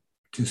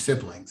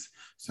siblings.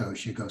 So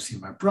she'd go see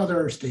my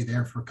brother, stay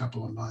there for a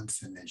couple of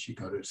months, and then she'd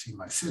go to see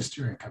my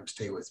sister and come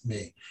stay with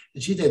me.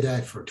 And she did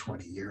that for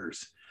 20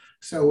 years.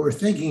 So we're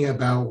thinking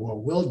about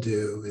what we'll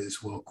do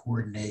is we'll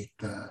coordinate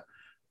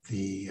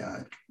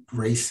the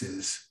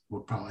races.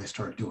 We'll probably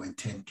start doing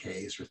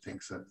 10Ks or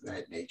things of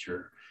that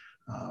nature.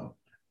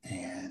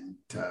 And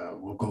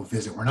we'll go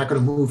visit. We're not going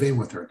to move in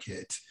with our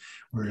kids.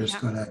 We're just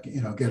going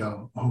to, get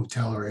a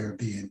hotel or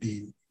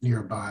Airbnb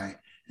nearby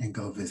and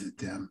go visit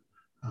them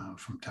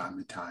from time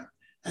to time.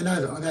 And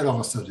that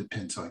also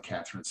depends on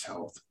Catherine's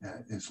health,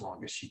 as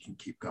long as she can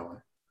keep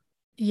going.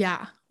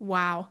 Yeah.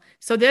 Wow.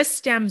 So this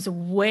stems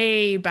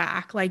way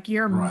back. Like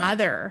your Right.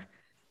 mother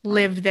Right.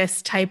 lived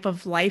this type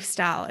of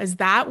lifestyle. Is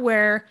that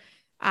where,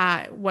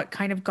 what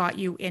kind of got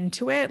you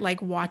into it?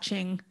 Like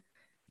watching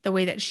the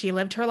way that she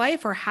lived her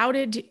life? Or how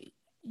did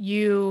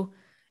you,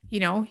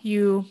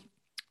 you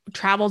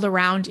traveled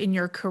around in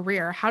your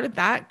career? How did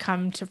that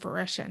come to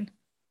fruition?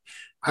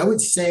 I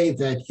would say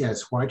that,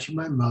 yes, watching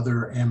my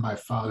mother and my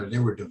father, they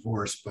were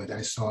divorced, but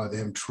I saw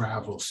them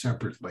travel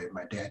separately.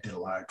 My dad did a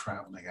lot of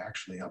traveling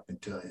actually up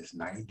until his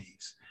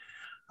 90s.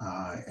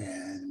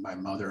 And my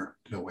mother,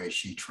 the way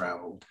she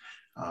traveled,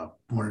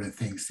 one of the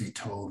things they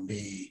told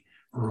me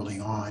early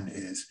on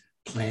is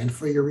plan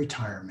for your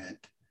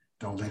retirement.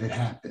 Don't let it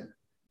happen.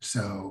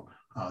 So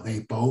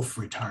they both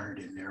retired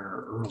in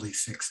their early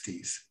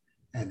 60s,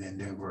 and then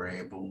they were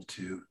able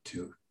to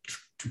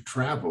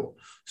travel.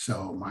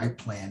 So my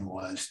plan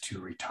was to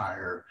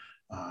retire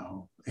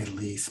at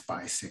least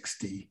by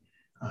 60.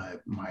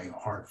 My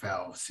heart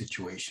valve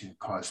situation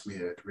caused me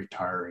to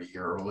retire a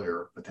year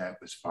earlier, but that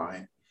was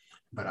fine.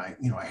 But I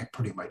had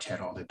pretty much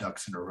had all the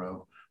ducks in a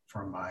row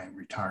for my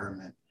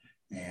retirement,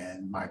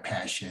 and my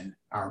passion,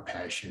 our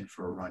passion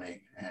for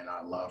running and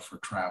our love for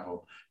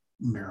travel,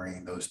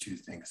 marrying those two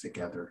things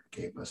together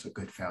gave us a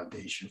good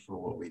foundation for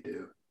what we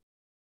do.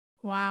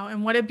 Wow.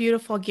 And what a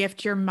beautiful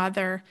gift your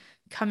mother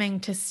coming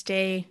to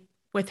stay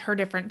with her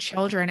different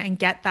children and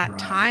get that Right.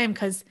 time.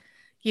 Because,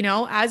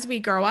 as we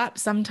grow up,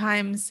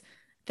 sometimes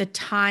the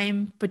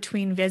time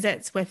between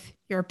visits with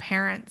your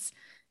parents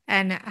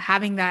and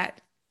having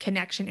that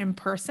connection in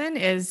person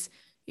is,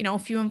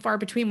 few and far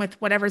between with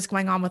whatever's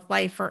going on with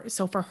life.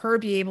 So for her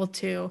be able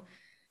to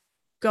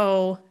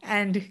go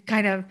and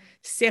kind of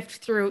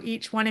sift through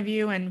each one of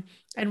you and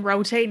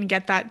rotate and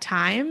get that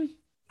time,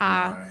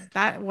 Right.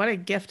 that what a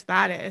gift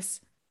that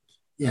is.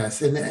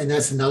 Yes, and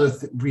that's another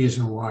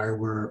reason why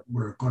we're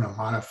going to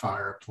modify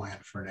our plan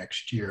for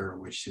next year,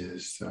 which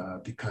is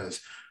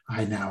because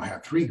I now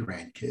have three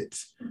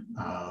grandkids,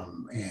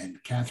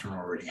 and Catherine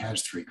already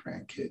has three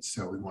grandkids,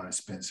 so we want to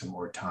spend some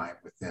more time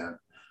with them.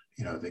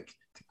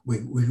 We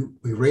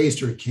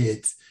raised our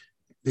kids.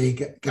 They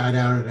got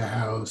out of the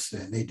house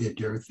and they did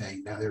their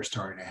thing. Now they're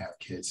starting to have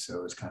kids,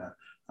 so it's kind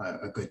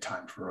of a good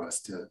time for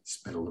us to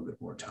spend a little bit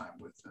more time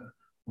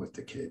with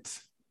the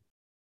kids.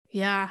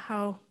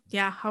 How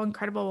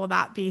incredible will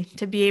that be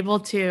to be able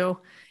to,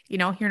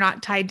 you're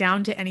not tied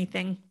down to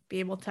anything, be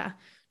able to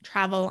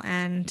travel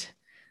and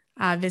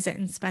visit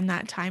and spend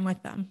that time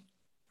with them.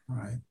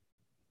 Right.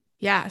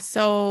 Yeah.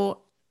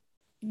 So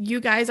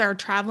you guys are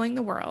traveling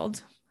the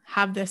world,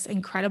 have this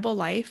incredible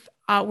life.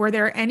 Were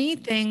there any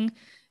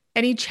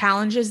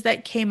challenges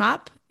that came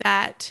up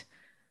that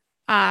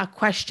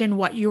question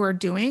what you were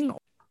doing?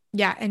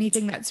 Yeah,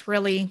 anything that's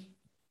really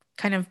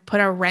kind of put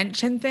a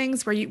wrench in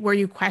things where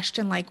you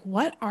question like,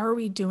 what are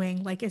we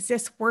doing? Like, is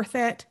this worth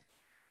it?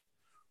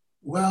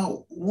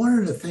 Well, one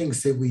of the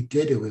things that we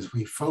did was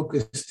we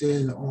focused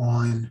in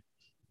on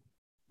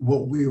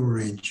what we were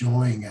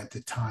enjoying at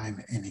the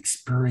time and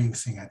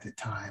experiencing at the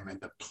time,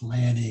 and the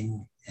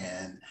planning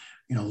and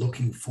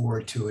looking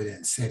forward to it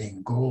and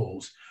setting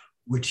goals,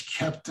 which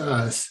kept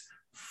us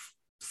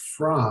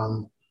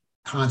from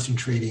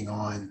concentrating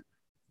on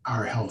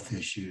our health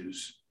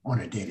issues on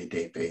a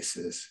day-to-day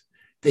basis.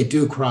 They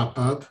do crop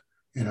up.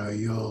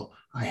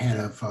 I had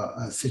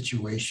a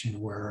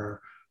situation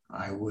where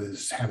I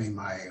was having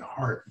my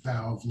heart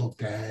valve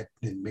looked at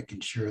and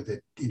making sure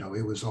that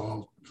it was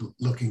all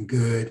looking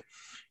good,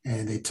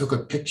 and they took a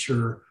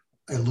picture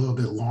a little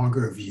bit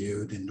longer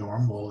view than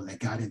normal, and they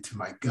got into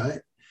my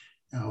gut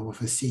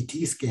with a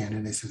CT scan,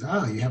 and they said,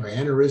 "Oh, you have an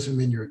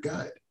aneurysm in your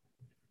gut."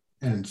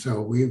 And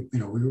so we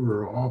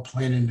were all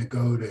planning to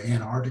go to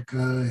Antarctica,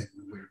 and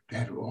we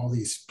had all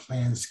these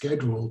plans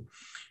scheduled,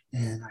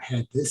 and I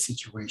had this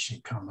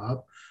situation come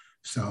up.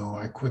 So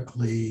I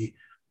quickly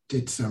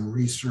did some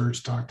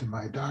research, talked to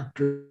my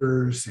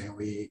doctors, and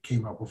we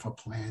came up with a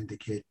plan to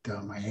get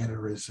my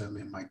aneurysm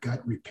in my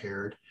gut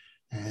repaired.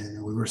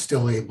 And we were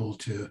still able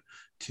to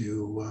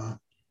do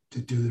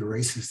the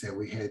races that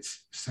we had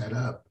set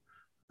up.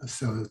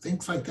 So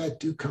things like that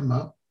do come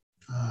up.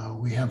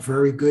 We have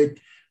very good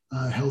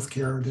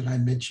healthcare that I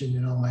mentioned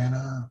in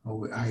Atlanta.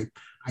 I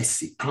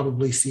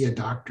probably see a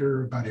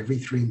doctor about every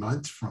 3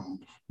 months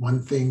from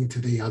one thing to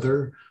the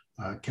other.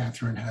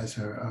 Catherine has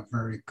a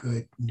very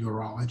good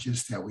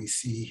neurologist that we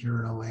see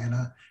here in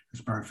Atlanta. As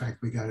a matter of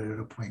fact, we got an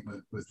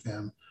appointment with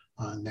them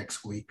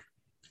next week.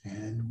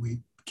 and we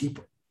keep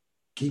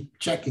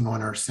checking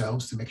on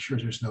ourselves to make sure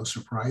there's no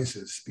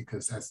surprises,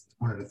 because that's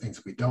one of the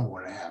things we don't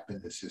want to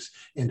happen is just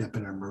end up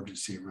in an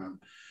emergency room.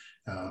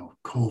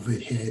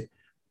 COVID hit.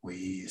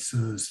 As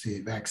soon as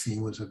the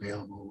vaccine was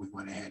available, we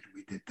went ahead and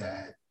we did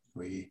that.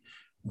 We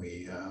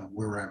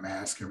wear our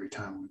mask every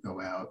time we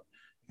go out,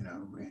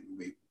 and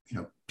we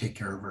take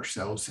care of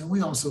ourselves. And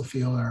we also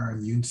feel our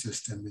immune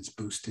system is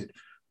boosted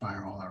by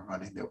all our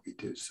running that we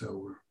do.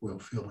 So we're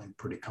feeling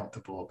pretty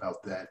comfortable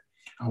about that.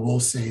 I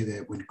will say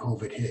that when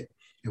COVID hit,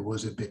 it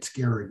was a bit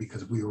scary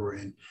because we were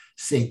in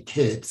St.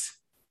 Kitts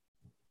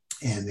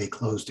and they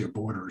closed their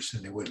borders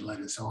and they wouldn't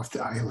let us off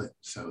the island.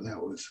 So that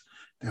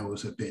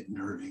was a bit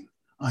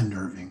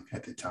unnerving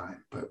at the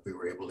time, but we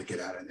were able to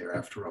get out of there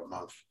after a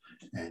month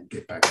and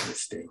get back to the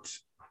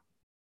States.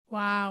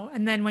 Wow.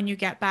 And then when you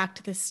get back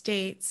to the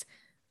States,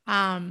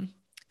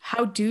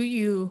 how do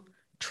you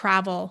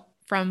travel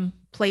from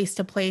place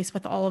to place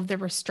with all of the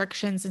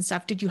restrictions and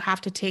stuff? Did you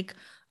have to take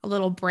a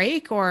little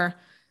break, or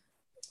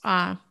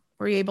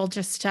were you able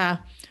just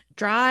to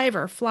drive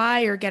or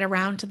fly or get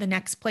around to the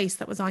next place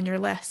that was on your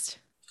list?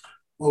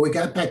 Well, we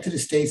got back to the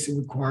States and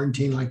we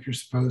quarantined like you're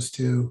supposed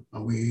to.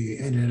 We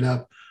ended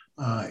up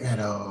at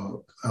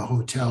a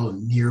hotel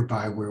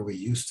nearby where we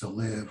used to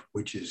live,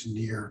 which is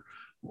near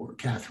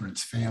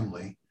Catherine's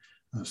family.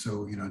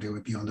 So, they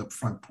would be on the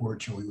front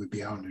porch and we would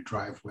be out in the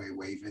driveway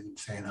waving,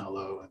 saying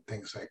hello and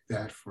things like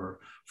that for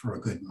a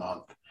good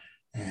month.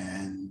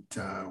 And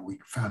we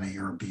found an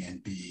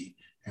Airbnb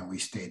and we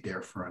stayed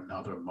there for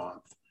another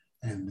month.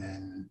 And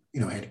then,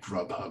 had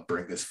Grubhub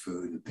bring us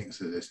food and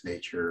things of this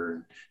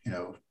nature,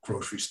 and,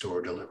 grocery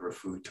store deliver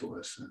food to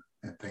us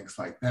and things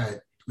like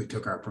that. We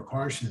took our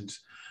precautions.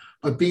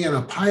 But being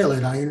a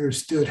pilot, I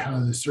understood how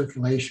the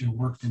circulation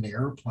worked in the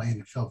airplane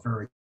and felt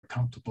very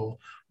comfortable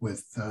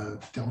with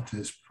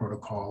Delta's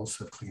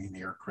protocols of cleaning the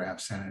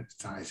aircraft,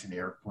 sanitizing the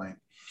airplane.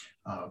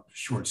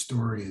 Short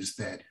story is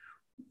that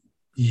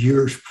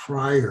years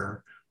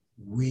prior,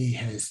 we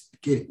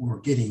were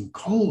getting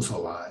colds a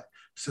lot.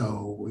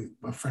 So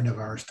a friend of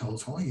ours told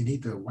us, you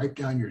need to wipe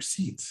down your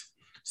seats.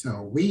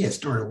 So we had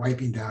started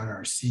wiping down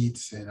our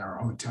seats in our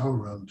hotel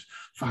rooms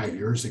 5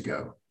 years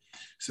ago.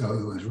 So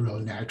it was real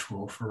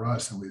natural for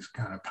us. And it was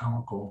kind of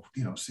comical,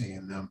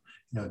 seeing them,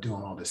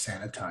 doing all the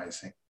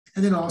sanitizing.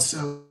 And then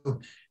also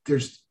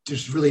there's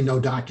really no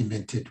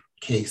documented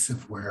case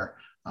of where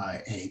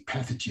a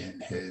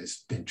pathogen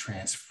has been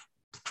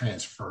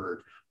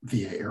transferred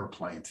via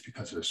airplanes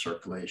because of the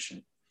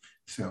circulation.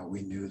 So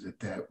we knew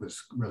that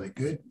was really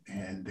good,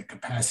 and the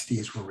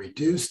capacities were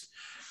reduced.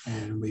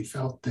 And we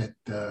felt that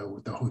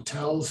with the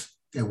hotels,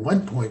 at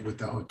one point with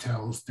the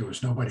hotels, there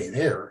was nobody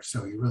there.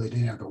 So you really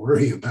didn't have to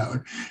worry about,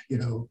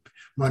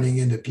 running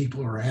into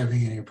people or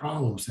having any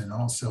problems. And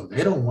also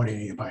they don't want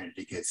anybody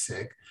to get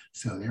sick.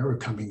 So they were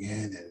coming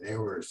in and they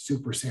were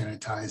super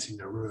sanitizing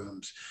the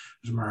rooms.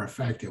 As a matter of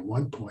fact, at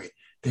one point,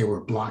 they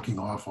were blocking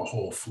off a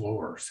whole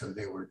floor. So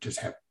they were just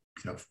have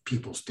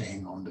people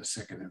staying on the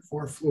second and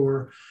fourth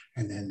floor,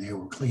 and then they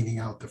were cleaning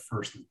out the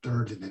first and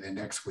third, and then the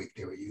next week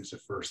they would use the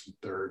first and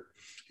third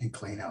and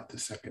clean out the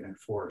second and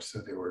fourth. So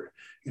they were,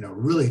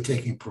 really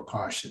taking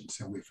precautions,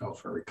 and we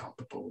felt very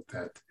comfortable with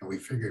that. And we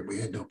figured we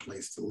had no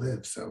place to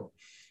live, so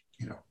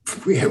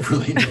we have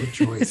really no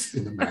choice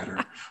in the matter.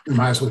 We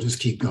might as well just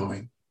keep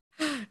going.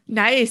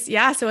 Nice,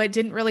 yeah. So it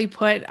didn't really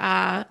put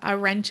a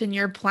wrench in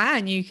your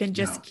plan. You can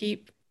just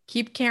keep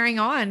carrying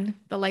on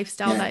the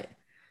lifestyle that.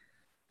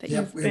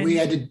 Yeah, we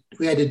had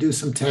to do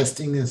some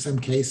testing in some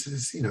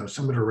cases.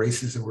 Some of the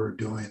races that we were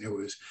doing, it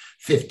was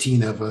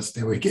 15 of us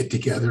that would get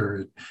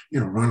together,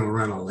 run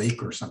around a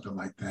lake or something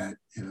like that,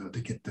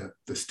 to get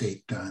the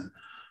state done.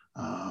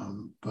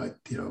 But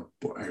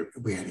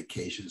we had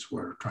occasions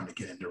where trying to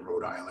get into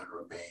Rhode Island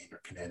or Maine or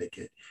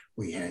Connecticut,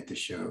 we had to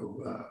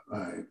show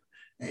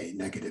a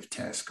negative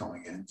test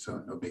going in.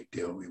 So no big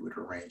deal. We would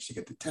arrange to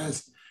get the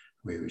test.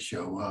 We would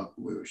show up.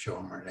 We would show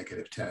them our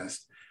negative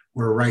test.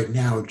 We're right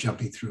now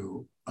jumping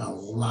through a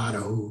lot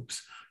of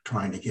hoops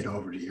trying to get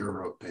over to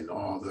Europe, and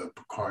all the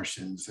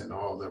precautions and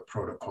all the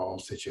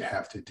protocols that you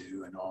have to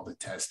do and all the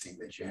testing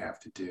that you have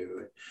to do,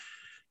 and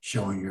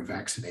showing your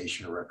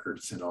vaccination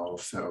records and all.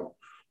 So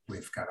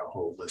we've got a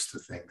whole list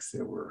of things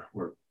that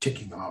we're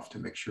ticking off to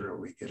make sure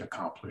we get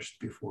accomplished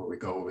before we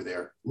go over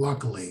there.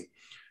 Luckily,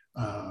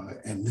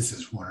 and this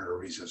is one of the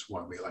reasons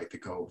why we like to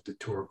go with the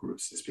tour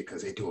groups, is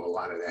because they do a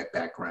lot of that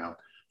background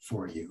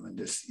for you and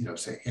just,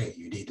 say, hey,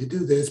 you need to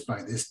do this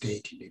by this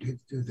date. You need to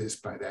do this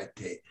by that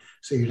date.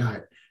 So you're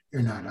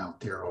not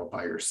out there all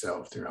by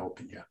yourself. They're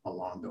helping you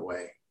along the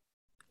way.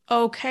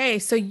 Okay.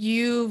 So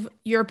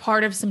you're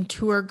part of some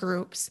tour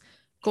groups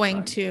going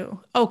Right.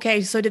 to,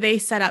 okay. So do they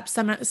set up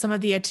some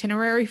of the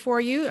itinerary for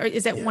you, or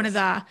is it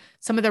Yes.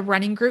 some of the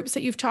running groups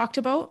that you've talked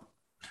about?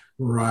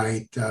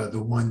 Right. The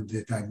one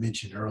that I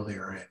mentioned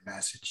earlier in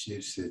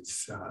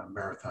Massachusetts,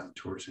 Marathon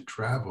Tours and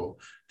Travel,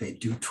 they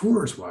do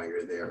tours while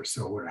you're there.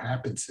 So what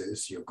happens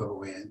is you'll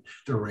go in,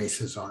 the race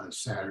is on a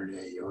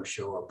Saturday, you'll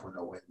show up on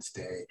a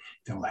Wednesday,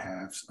 they'll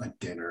have a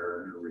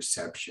dinner, a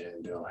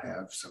reception, they'll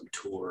have some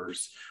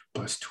tours,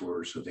 bus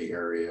tours of the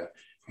area,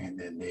 and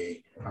then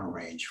they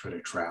arrange for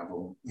the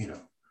travel.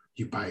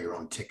 You buy your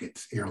own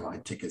tickets,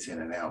 airline tickets in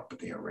and out, but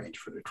they arrange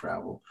for the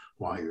travel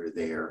while you're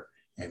there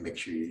and make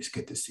sure you just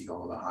get to see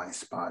all the high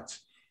spots.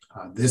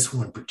 This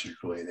one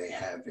particularly, they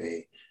have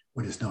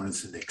what is known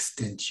as an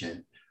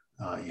extension.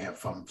 You have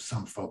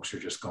some folks are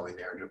just going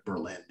there to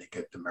Berlin to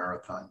get the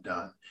marathon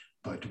done,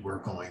 but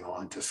we're going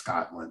on to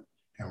Scotland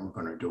and we're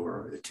going to do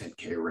a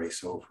 10K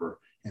race over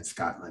in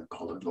Scotland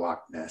called the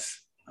Loch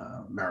Ness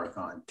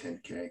Marathon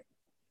 10K.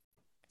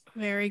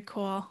 Very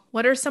cool.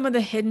 What are some of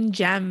the hidden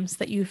gems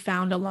that you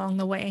found along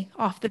the way,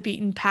 off the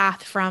beaten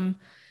path from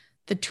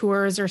the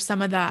tours, or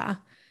some of the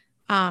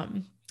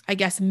I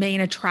guess,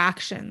 main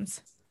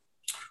attractions?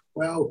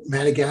 Well,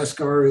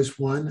 Madagascar is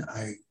one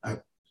I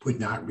would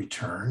not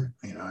return.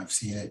 I've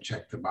seen it,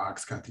 checked the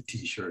box, got the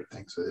t-shirt,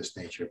 things of this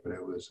nature, but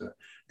it was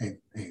a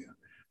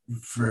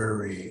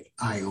very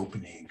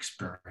eye-opening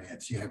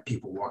experience. You have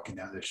people walking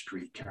down the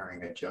street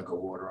carrying a jug of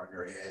water on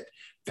their head.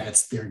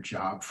 That's their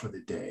job for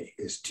the day,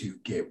 is to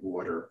get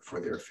water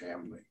for their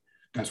family.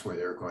 That's what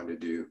they're going to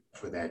do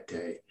for that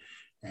day.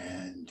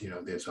 And,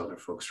 there's other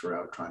folks who are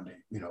out trying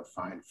to,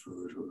 find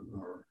food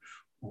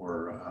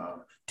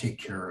or take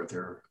care of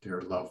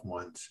their loved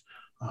ones.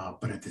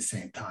 But at the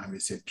same time,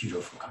 it's a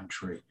beautiful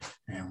country.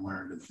 And one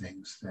of the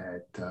things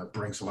that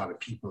brings a lot of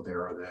people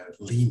there are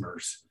the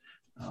lemurs.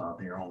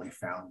 They are only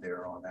found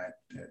there on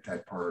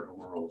that part of the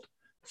world.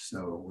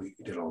 So we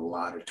did a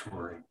lot of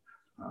touring,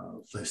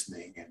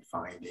 listening and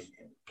finding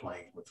and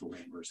playing with the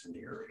lemurs in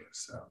the area.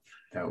 So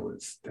that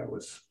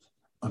was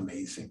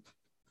amazing,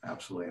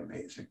 absolutely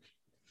amazing.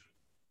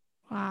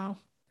 Wow.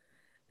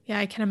 Yeah,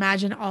 I can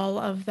imagine all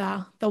of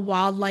the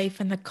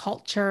wildlife and the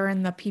culture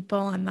and the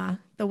people and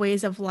the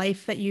ways of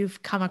life that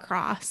you've come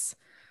across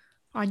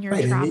on your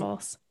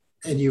travels.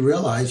 And you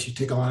realize you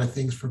take a lot of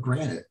things for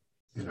granted.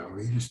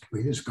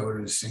 We just go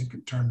to the sink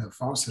and turn the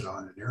faucet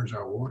on, and there's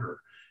our water.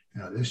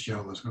 This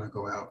gentleman's going to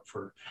go out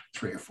for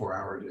 3 or 4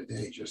 hours a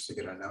day just to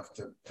get enough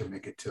to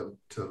make it till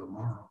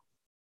tomorrow.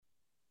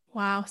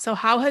 Wow. So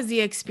how has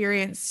the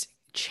experience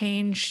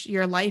changed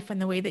your life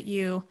and the way that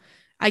you,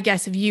 I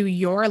guess, view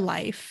your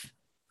life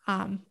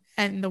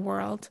and the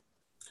world?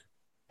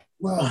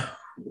 Well,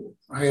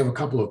 I have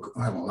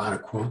a lot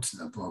of quotes in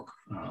the book.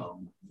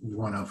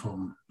 One of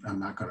them, I'm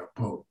not going to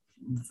quote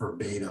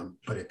verbatim,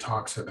 but it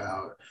talks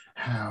about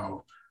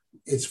how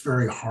it's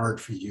very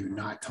hard for you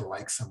not to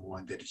like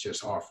someone that has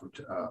just offered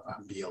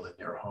a meal in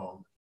their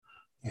home.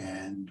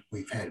 And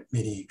we've had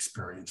many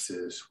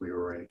experiences. We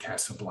were in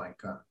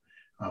Casablanca.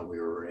 We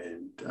were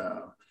in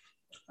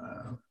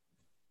other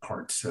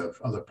parts of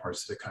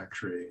the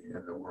country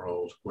and the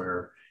world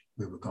where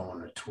we would go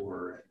on a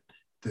tour,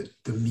 and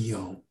the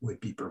meal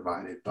would be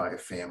provided by a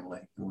family,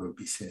 and we would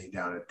be sitting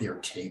down at their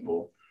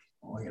table,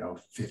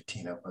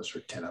 15 of us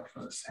or 10 of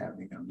us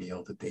having a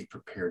meal that they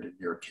prepared in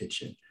their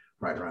kitchen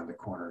right around the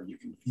corner. You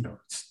can,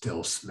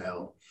 still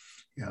smell,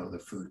 the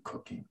food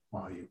cooking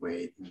while you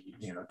wait, and,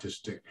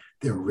 just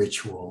their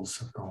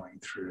rituals of going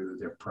through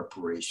their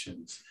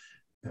preparations.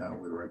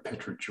 We were in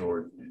Petra,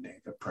 Jordan, and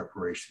the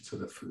preparations of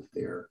the food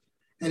there.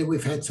 And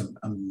we've had some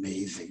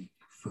amazing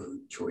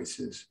food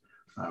choices.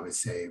 I would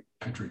say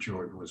Petra,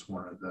 Jordan was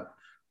one of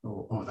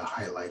the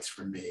highlights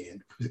for me,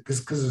 and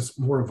because it's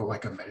more of a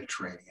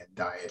Mediterranean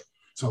diet.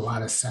 So a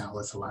lot of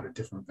salads, a lot of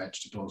different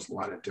vegetables, a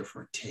lot of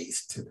different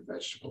tastes to the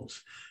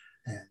vegetables.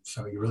 And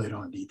so you really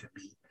don't need the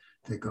meat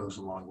that goes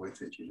along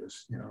with it. You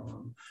just,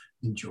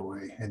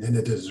 enjoy. And then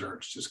the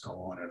desserts just go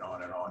on and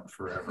on and on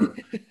forever.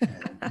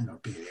 And,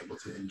 being able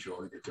to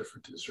enjoy the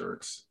different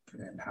desserts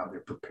and how they're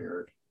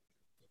prepared.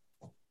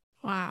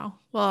 Wow.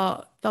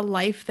 Well, the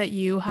life that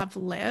you have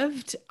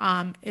lived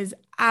is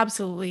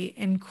absolutely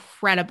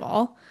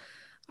incredible.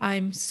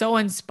 I'm so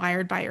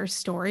inspired by your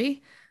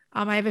story.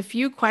 I have a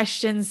few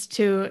questions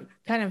to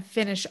kind of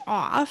finish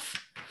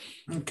off.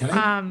 Okay.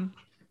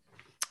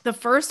 The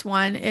first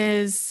one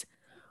is,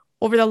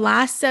 over the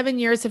last 7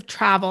 years of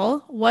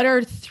travel, what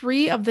are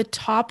 3 of the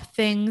top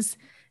things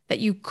that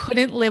you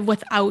couldn't live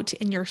without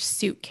in your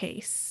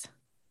suitcase?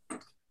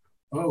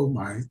 Oh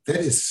my, that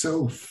is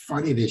so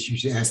funny that you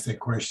should ask that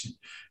question,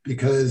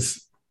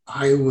 because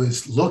I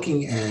was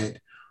looking at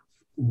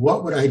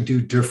what would I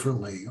do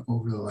differently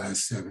over the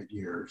last 7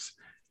 years.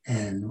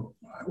 And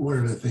one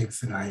of the things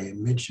that I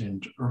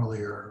mentioned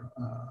earlier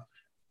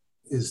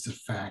is the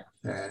fact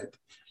that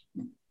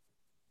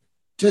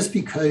just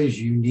because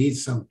you need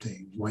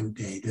something one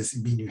day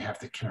doesn't mean you have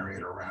to carry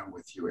it around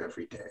with you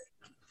every day.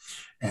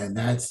 And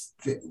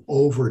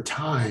over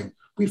time,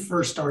 we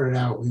first started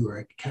out, we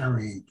were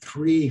carrying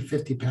 3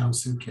 50-pound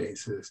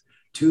suitcases,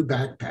 2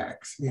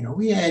 backpacks.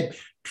 We had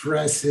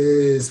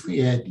dresses, we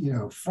had,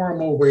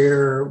 formal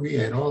wear, we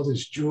had all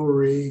this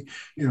jewelry,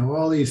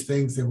 all these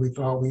things that we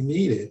thought we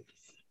needed.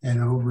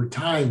 And over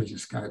time, we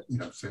just got,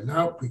 said,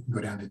 nope, we can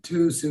go down to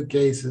 2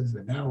 suitcases.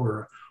 And now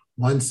we're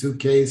 1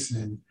 suitcase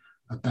and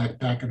a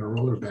backpack and a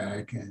roller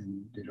bag.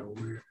 And,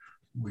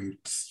 we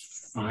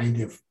find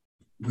if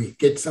we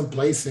get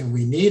someplace and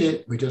we need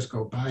it, we just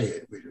go buy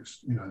it. We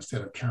just,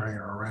 instead of carrying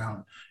it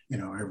around,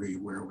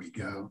 everywhere we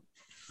go.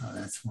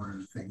 That's one of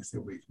the things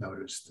that we've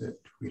noticed that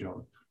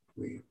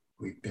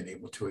we've been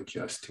able to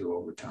adjust to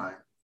over time.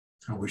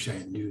 I wish I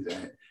knew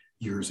that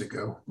years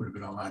ago. Would have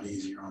been a lot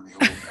easier on the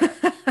old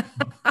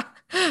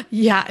bag.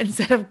 Yeah,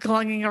 instead of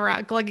clunging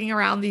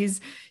around these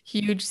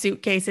huge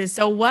suitcases.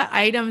 So what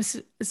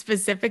items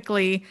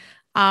specifically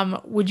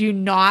would you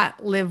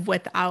not live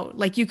without?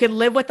 Like you can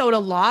live without a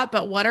lot,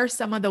 but what are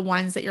some of the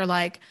ones that you're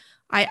like,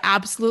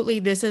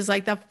 this is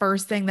like the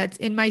first thing that's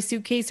in my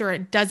suitcase, or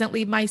it doesn't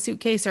leave my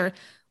suitcase, or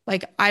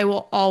like, I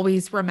will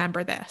always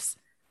remember this?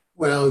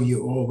 Well,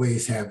 you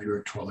always have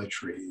your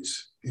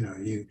toiletries.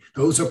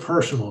 Those are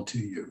personal to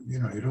you. You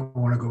don't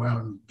want to go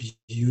out and be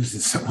using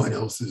someone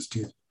else's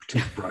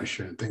toothbrush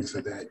and things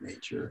of that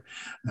nature.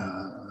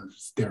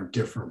 There are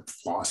different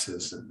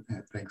flosses and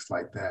things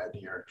like that.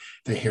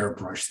 The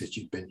hairbrush that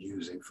you've been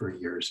using for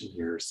years and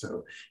years.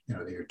 So,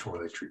 your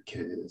toiletry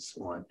kit is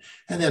one.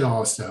 And then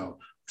also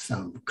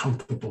some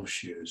comfortable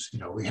shoes.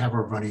 We have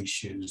our running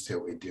shoes that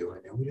we do,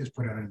 and then we just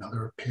put on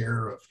another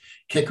pair of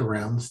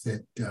kick-arounds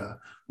that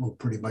will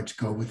pretty much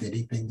go with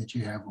anything that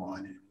you have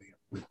on, and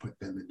we put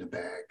them in the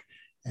bag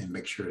and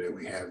make sure that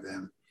we have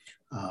them.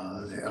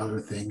 The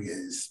other thing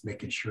is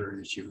making sure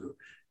that you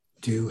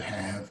do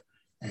have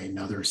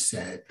another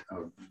set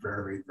of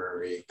very,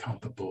 very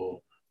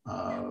comfortable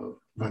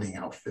running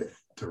outfit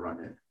to run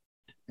in.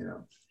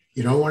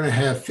 You don't want to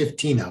have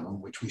 15 of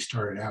them, which we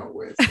started out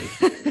with.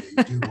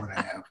 You do want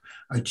to have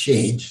a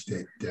change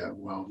that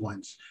while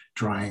one's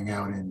drying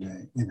out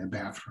in the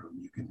bathroom,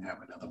 you can have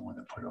another one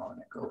to put on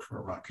and go for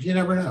a run. Because you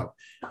never know.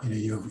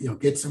 You'll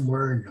get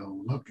somewhere and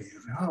you'll look and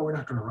you'll say, oh, we're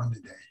not going to run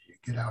today. You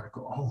get out and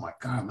go, oh my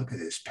God, look at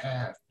this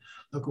path.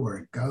 Look at where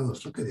it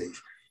goes. Look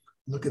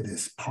at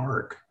this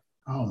park.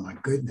 Oh my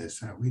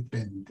goodness. We've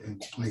been in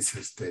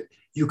places that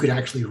you could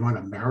actually run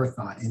a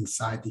marathon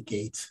inside the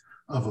gates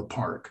of a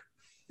park.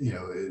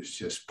 It was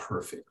just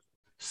perfect.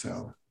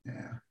 So,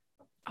 yeah.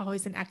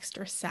 Always an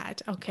extra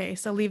set. Okay.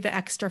 So leave the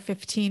extra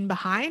 15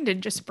 behind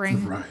and just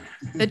bring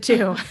the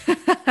 2.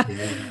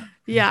 Yeah.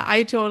 Yeah.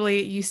 I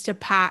totally used to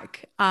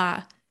pack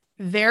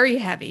very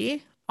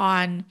heavy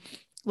on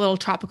little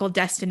tropical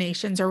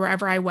destinations or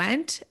wherever I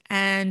went.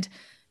 And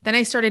then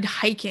I started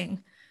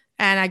hiking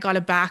and I got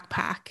a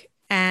backpack.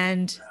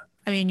 And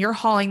I mean, you're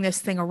hauling this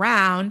thing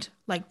around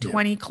like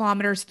 20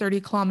 kilometers,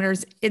 30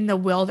 kilometers in the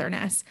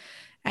wilderness.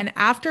 And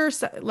after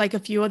like a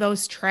few of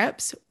those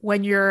trips,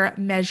 when you're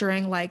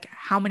measuring like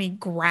how many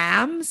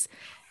grams,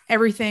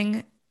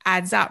 everything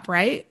adds up,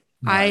 right?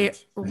 I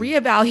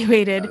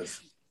reevaluated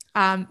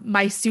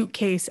my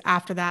suitcase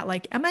after that.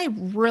 Like, am I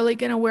really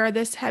going to wear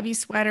this heavy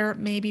sweater?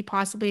 Maybe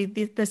possibly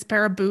this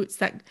pair of boots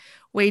that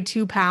weigh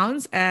 2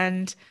 pounds.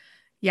 And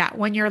yeah,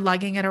 when you're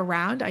lugging it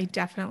around, I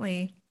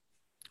definitely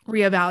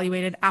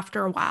reevaluated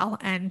after a while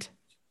and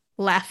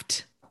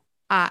left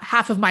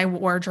half of my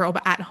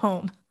wardrobe at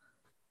home.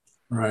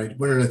 Right.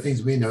 One of the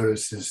things we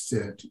notice is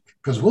that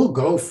because we'll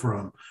go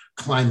from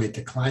climate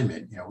to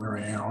climate, we're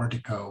in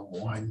Antarctica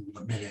one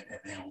minute and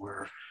then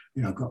we're,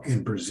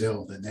 in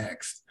Brazil the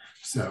next.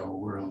 So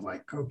we're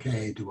like,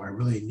 okay, do I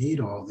really need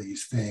all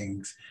these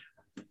things?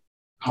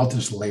 I'll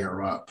just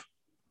layer up.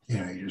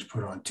 You just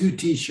put on 2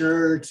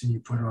 t-shirts and you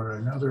put on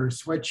another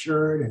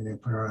sweatshirt and then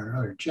put on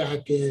another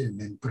jacket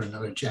and then put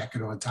another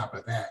jacket on top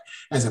of that,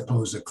 as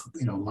opposed to,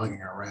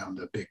 lugging around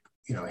a big,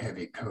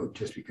 heavy coat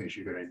just because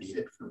you're going to need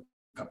it for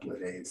couple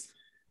of days.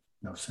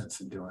 No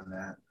sense in doing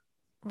that.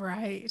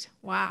 Right.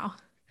 Wow.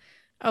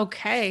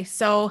 Okay.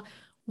 So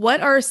what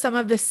are some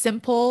of the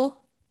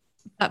simple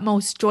but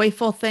most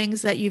joyful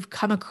things that you've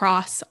come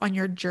across on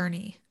your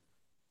journey?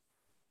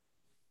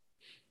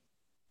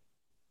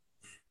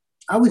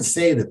 I would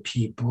say the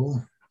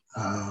people,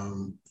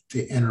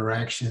 the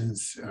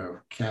interactions.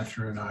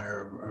 Catherine and I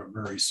are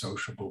very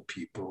sociable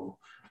people.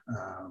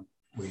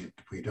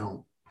 We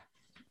don't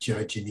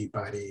judge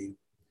anybody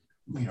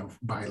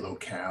by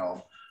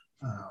locale.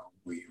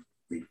 We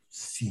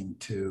seem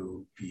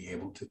to be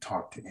able to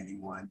talk to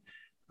anyone.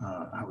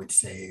 I would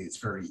say it's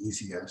very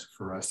easy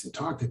for us to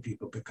talk to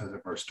people because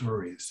of our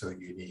story is so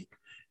unique.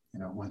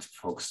 Once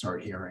folks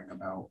start hearing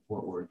about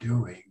what we're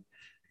doing,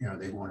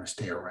 they want to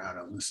stay around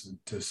and listen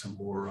to some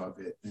more of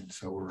it. And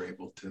so we're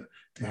able to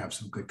have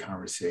some good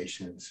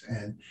conversations.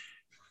 And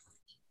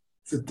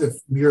the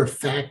mere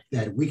fact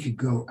that we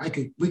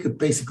could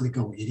basically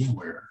go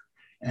anywhere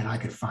and I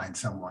could find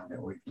someone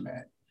that we've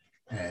met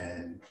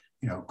and,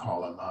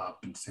 call them up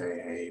and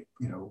say, hey,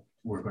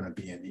 we're going to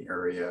be in the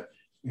area,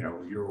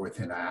 you're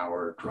within an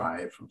hour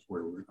drive of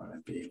where we're going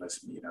to be,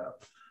 let's meet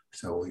up.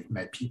 So we've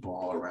met people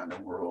all around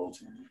the world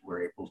and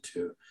we're able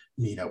to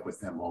meet up with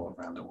them all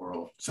around the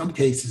world. Some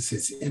cases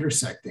it's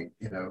intersecting,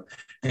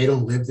 they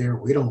don't live there,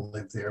 we don't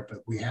live there, but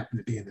we happen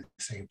to be in the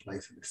same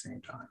place at the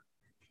same time.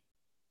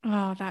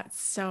 Oh,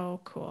 that's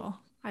so cool.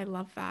 I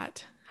love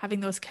that.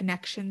 Having those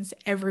connections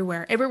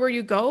everywhere. Everywhere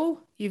you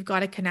go, you've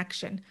got a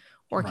connection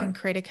or can Right.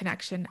 create a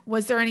connection.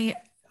 Was there any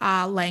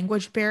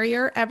language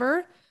barrier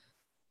ever?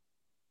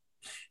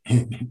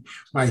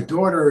 My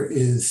daughter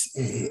is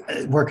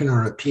working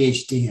on a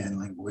PhD in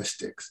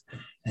linguistics,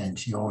 and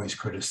she always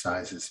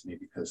criticizes me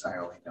because I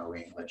only know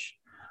English.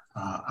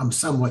 I'm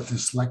somewhat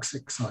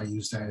dyslexic, so I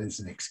use that as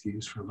an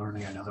excuse for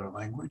learning another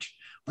language.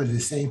 But at the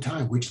same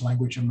time, which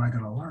language am I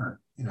going to learn?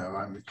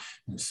 I'm,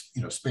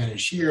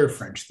 Spanish here,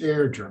 French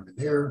there, German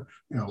there.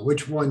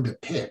 Which one to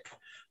pick?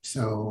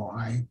 So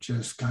I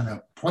just kind of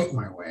point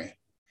my way.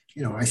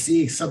 I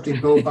see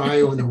something go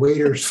by on the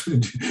waiter's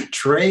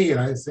tray, and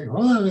I say,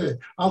 "Well,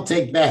 I'll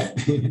take that,"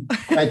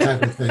 that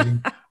type of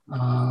thing.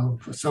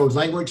 So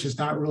language is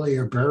not really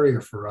a barrier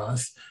for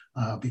us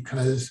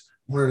because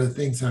one of the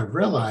things I've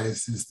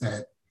realized is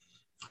that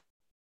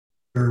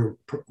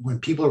when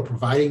people are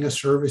providing a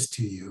service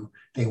to you,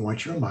 they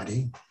want your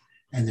money,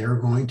 and they're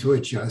going to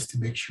adjust to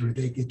make sure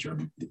they get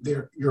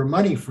your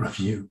money from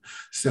you.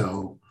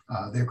 So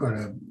they're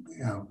going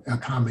to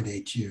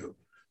accommodate you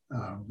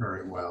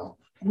very well.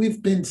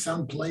 We've been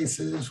some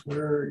places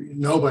where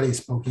nobody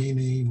spoke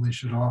any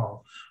English at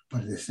all,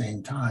 but at the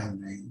same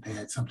time, they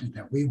had something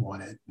that we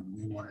wanted, and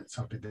we wanted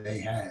something that they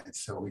had.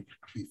 So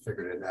we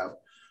figured it out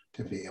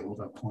to be able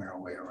to point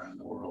our way around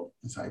the world,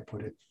 as I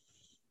put it.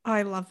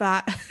 I love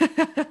that.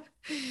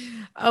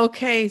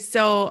 Okay,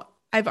 so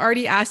I've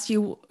already asked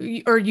you,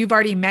 or you've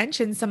already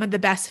mentioned some of the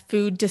best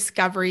food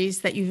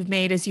discoveries that you've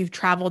made as you've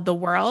traveled the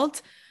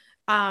world.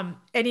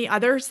 Any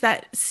others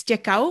that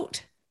stick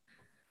out?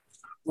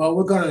 Well,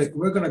 we're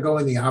gonna go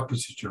in the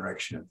opposite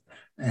direction,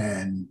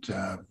 and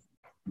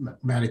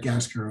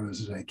Madagascar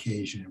was an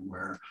occasion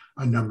where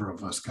a number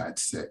of us got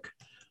sick.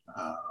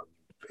 Uh,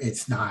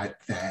 it's not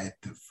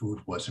that the food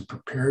wasn't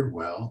prepared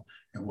well.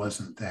 It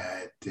wasn't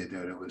that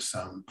there was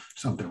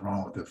something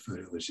wrong with the food.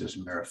 It was just a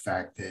mere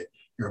fact that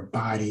your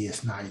body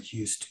is not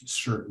used to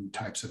certain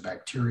types of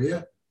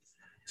bacteria.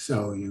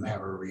 So you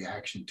have a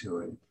reaction to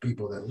it.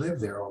 People that live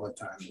there all the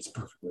time, it's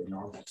perfectly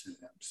normal to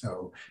them.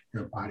 So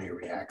your body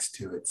reacts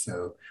to it.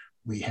 So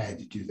we had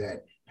to do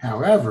that.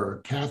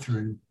 However,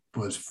 Catherine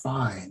was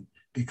fine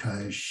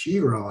because she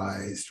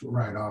realized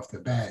right off the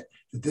bat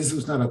that this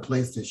was not a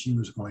place that she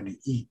was going to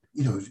eat,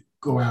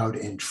 go out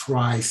and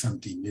try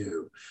something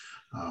new.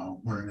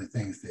 One of the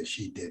things that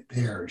she did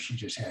there, she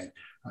just had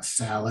a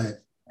salad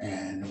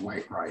and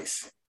white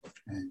rice.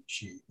 And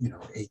she,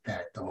 ate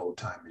that the whole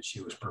time, and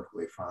she was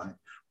perfectly fine.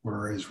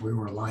 Whereas we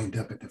were lined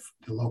up at the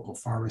local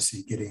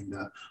pharmacy getting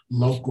the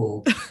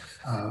local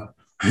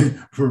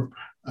for,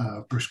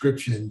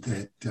 prescription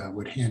that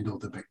would handle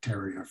the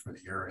bacteria for the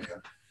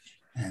area.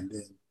 And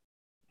then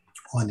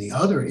on the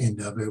other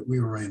end of it, we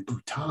were in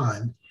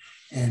Bhutan,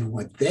 and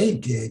what they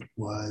did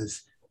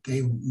was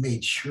they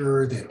made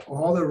sure that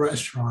all the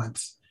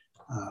restaurants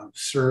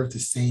served the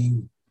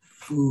same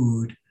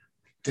food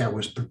that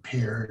was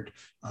prepared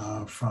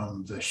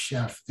from the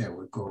chef that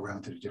would go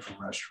around to the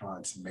different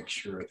restaurants and make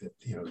sure that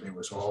it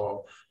was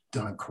all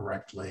done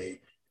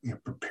correctly,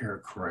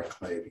 prepared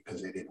correctly,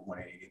 because they didn't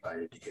want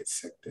anybody to get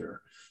sick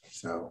there.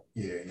 So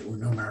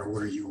no matter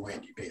where you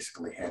went, you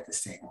basically had the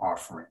same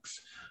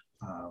offerings,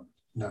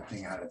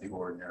 nothing out of the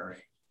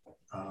ordinary.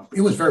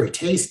 It was very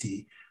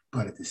tasty,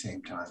 but at the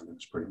same time, it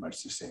was pretty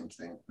much the same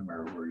thing no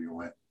matter where you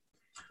went.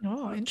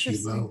 Oh,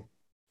 interesting.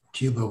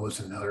 Cuba was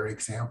another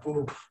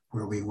example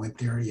where we went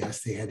there.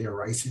 Yes, they had their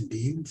rice and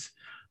beans,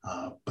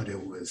 but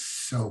it was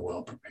so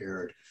well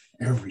prepared.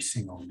 Every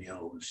single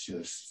meal was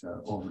just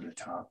over the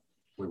top.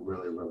 We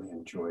really, really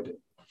enjoyed it.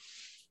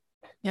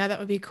 Yeah, that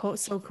would be cool.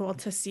 So cool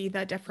to see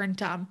the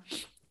different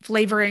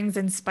flavorings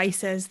and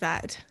spices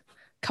that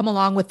come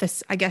along with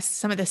this. I guess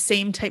some of the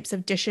same types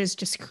of dishes,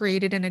 just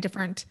created in a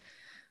different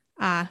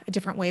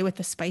way with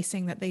the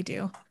spicing that they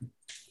do.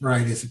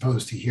 Right, as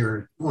opposed to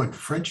here, you want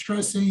French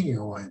dressing,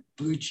 you want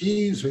blue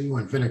cheese, or you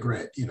want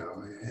vinaigrette.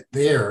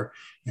 Their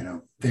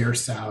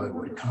salad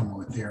would come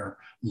with their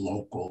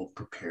local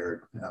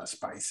prepared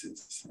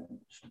spices.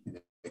 And,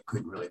 they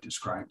couldn't really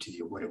describe to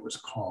you what it was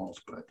called,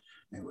 but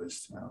it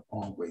was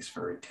always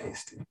very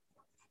tasty.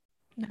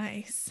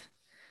 Nice.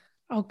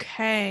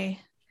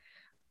 Okay.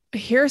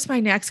 Here's my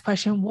next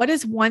question. What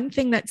is one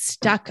thing that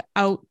stuck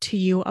out to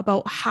you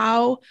about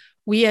how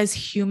we as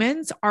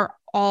humans are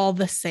all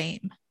the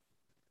same?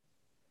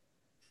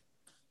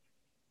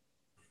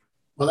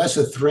 Well, that's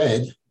a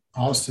thread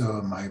also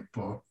in my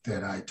book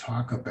that I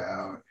talk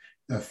about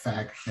the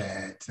fact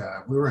that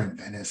we were in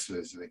Venice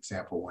as an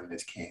example when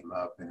this came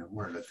up. And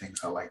one of the things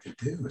I like to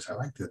do is I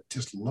like to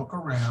just look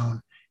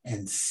around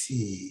and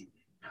see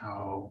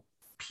how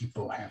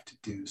people have to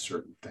do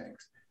certain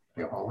things.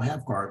 They all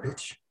have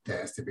garbage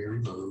that has to be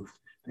removed.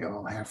 They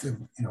all have to,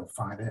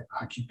 find an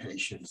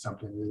occupation,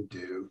 something to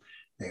do.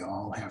 They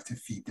all have to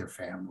feed their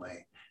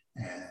family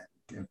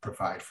and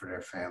provide for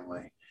their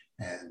family.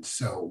 And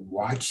so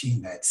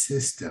watching that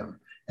system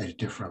at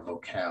different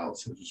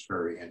locales, it was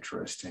very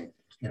interesting.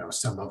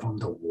 Some of them,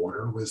 the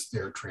water was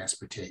their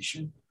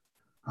transportation.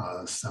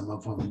 Some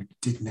of them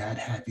did not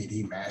have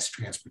any mass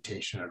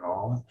transportation at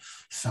all.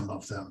 Some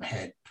of them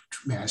had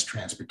mass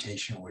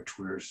transportation, which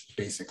was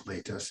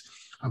basically just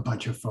a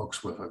bunch of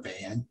folks with a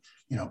van,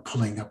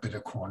 pulling up at a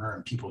corner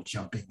and people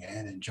jumping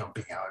in and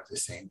jumping out at the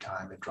same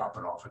time and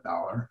dropping off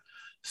 $1.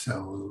 So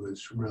it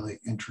was really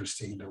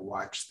interesting to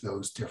watch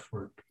those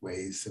different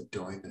ways of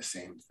doing the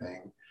same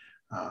thing.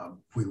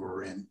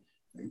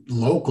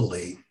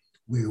 Locally,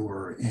 we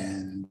were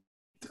in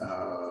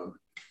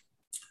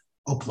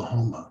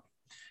Oklahoma,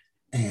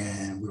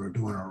 and we were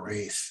doing a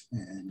race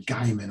in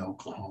Guyman,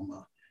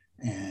 Oklahoma.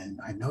 And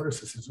I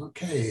noticed, I says,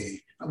 okay,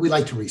 we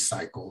like to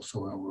recycle.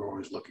 So we're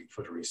always looking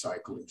for the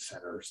recycling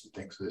centers and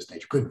things of this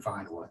nature. Couldn't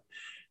find one.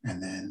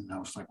 And then I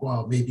was like,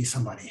 well, maybe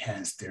somebody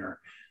has their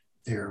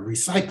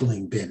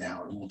recycling bin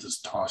out and we'll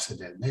just toss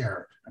it in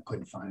there. I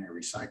couldn't find any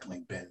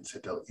recycling bins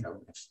at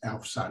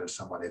outside of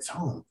somebody's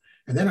home.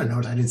 And then I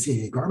noticed I didn't see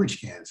any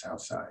garbage cans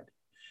outside.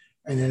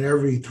 And then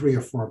every 3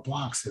 or 4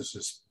 blocks, there's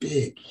this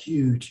big,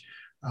 huge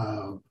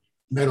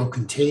metal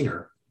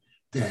container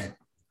that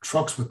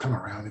trucks would come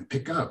around and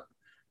pick up.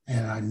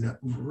 And I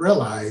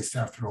realized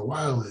after a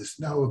while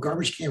a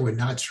garbage can would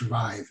not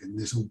survive in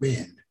this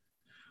wind.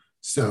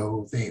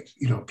 So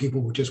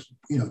people would just,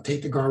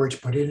 take the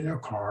garbage, put it in their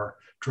car,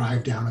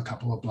 drive down a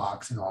couple of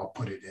blocks and all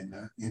put it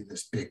in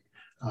this big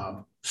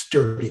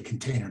sturdy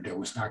container that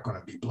was not going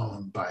to be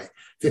blown by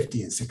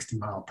 50 and 60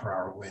 mile per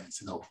hour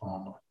winds in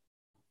Oklahoma.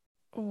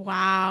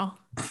 Wow.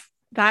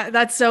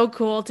 That's so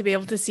cool to be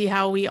able to see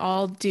how we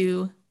all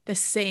do the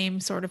same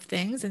sort of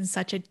things in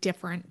such a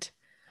different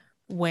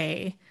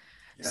way.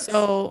 Yes.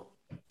 So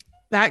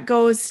that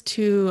goes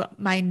to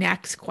my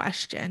next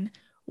question.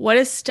 What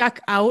has stuck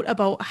out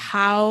about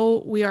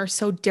how we are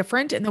so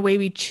different in the way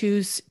we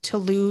choose to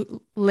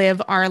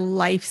live our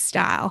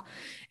lifestyle?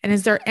 And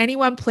is there any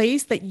one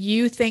place that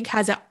you think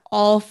has it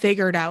all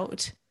figured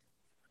out?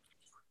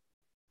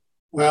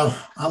 Well,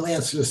 I'll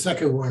answer the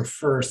second one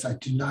first. I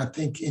do not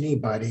think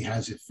anybody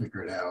has it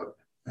figured out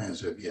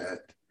as of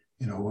yet.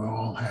 We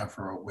all have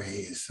our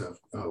ways of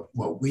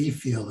what we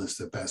feel is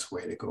the best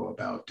way to go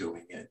about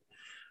doing it.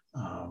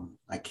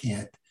 I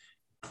can't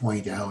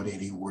point out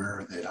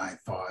anywhere that I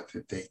thought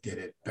that they did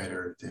it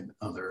better than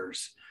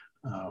others.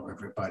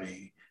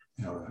 Everybody,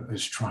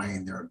 is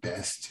trying their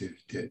best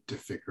to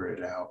figure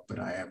it out, but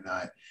I am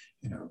not,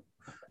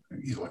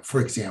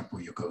 for example,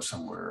 you go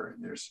somewhere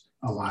and there's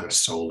a lot of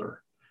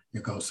solar.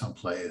 You go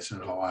someplace and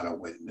there's a lot of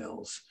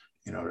windmills.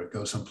 To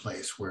go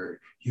someplace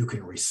where you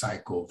can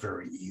recycle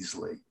very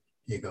easily.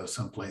 You go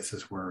some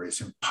places where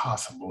it's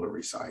impossible to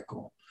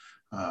recycle.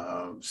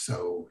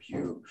 So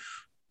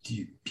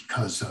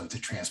because of the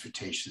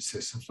transportation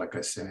systems, like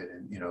I said,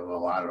 and a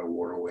lot of the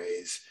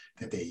waterways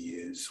that they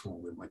use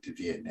when we went to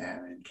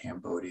Vietnam and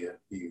Cambodia,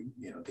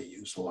 they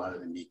use a lot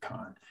of the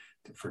Mekong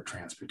for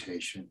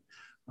transportation.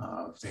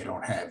 They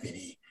don't have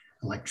any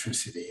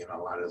electricity in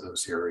a lot of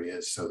those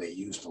areas, so they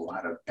used a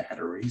lot of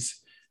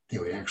batteries. They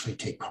would actually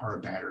take car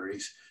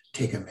batteries,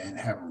 take them in,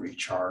 have them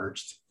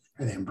recharged,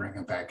 and then bring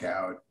them back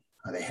out.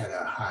 They had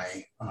a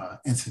high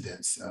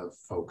incidence of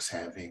folks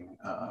having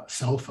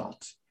cell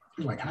phones.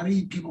 Like, how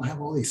do people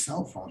have all these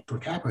cell phones per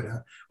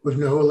capita with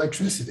no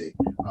electricity?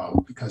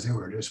 Because they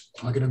were just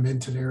plugging them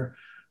into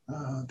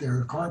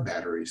their car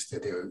batteries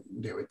that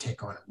they would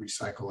take on and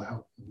recycle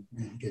out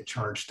and get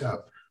charged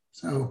up.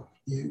 So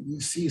you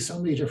see so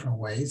many different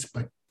ways,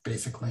 but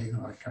basically,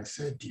 like I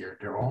said, dear,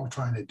 they're all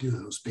trying to do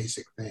those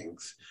basic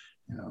things.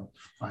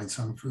 Find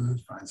some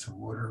food, find some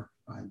water,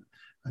 find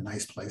a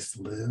nice place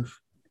to live.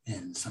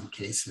 In some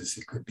cases,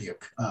 it could be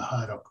a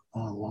hut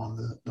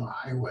along the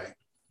highway.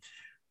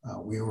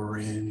 We were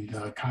in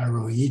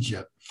Cairo,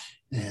 Egypt,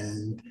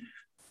 and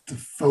the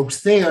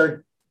folks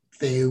there,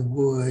 they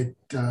would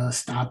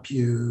stop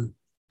you,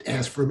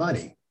 ask for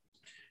money.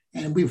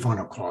 And we've run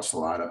across a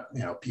lot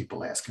of,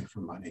 people asking for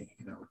money,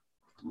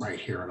 right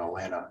here in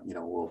Atlanta,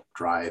 we'll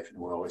drive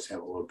and we'll always have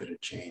a little bit of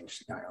change.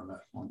 The guy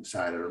on the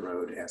side of the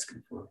road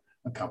asking for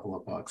a couple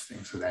of bucks,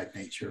 things of that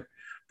nature.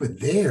 But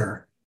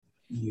there,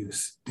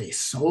 they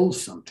sold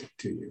something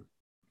to you.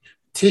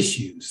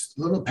 Tissues,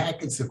 little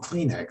packets of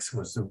Kleenex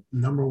was the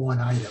number one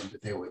item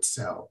that they would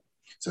sell.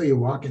 So you're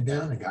walking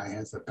down, the guy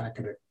has a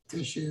packet of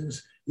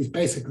tissues. He's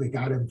basically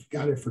got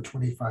it for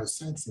 25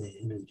 cents. And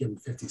you give him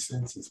 50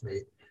 cents, he's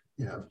made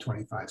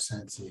 25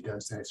 cents, and he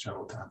does that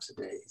several times a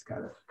day. He's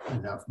got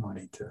enough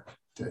money to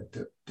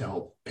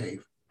help pay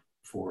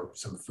for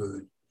some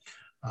food.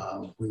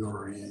 We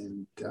were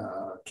in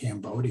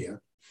Cambodia.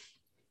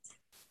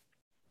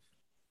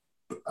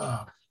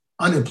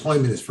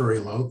 Unemployment is very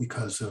low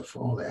because of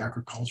all the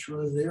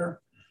agriculture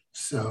there.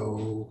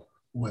 So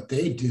what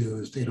they do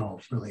is they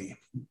don't really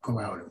go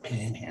out and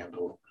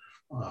panhandle.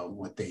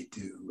 What they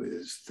do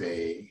is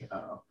the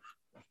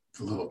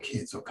little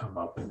kids will come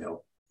up and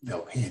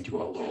they'll hand you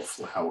a little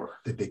flower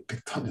that they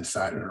picked on the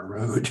side of the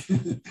road.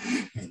 And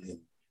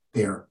then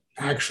they're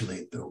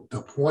actually,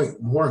 the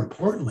point, more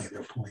importantly,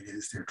 their point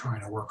is they're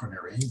trying to work on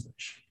their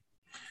English.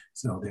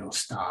 So they'll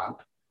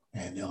stop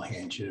and they'll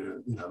hand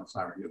you,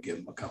 sorry, you'll give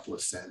them a couple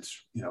of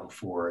cents,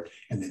 for it.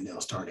 And then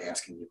they'll start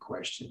asking you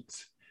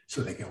questions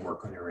so they can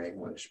work on their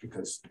English,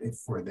 because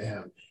for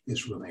them,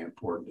 it's really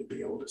important to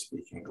be able to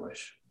speak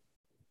English.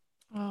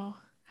 Oh,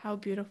 how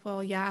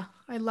beautiful. Yeah.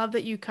 I love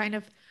that you kind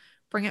of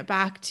bring it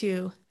back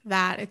to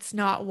that. It's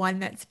not one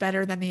that's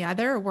better than the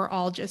other. We're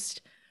all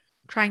just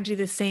trying to do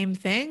the same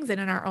things and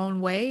in our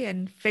own way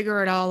and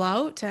figure it all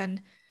out.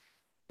 And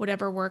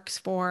whatever works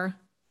for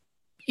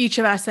each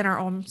of us in our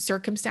own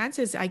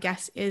circumstances, I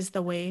guess, is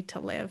the way to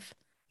live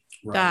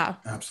Right.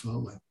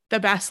 Absolutely. the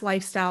best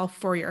lifestyle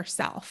for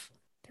yourself.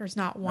 There's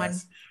not one.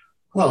 Yes.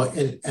 Well,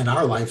 and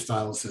our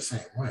lifestyle is the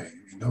same way. I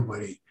mean,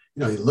 nobody,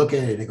 you look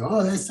at it and they go,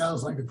 oh, that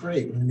sounds like a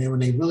great. And then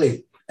when they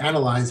really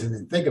analyze it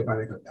and think about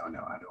it, they go, no,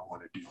 I don't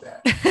want to do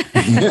that.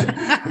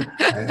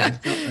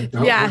 I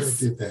don't want to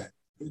do that.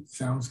 It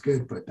sounds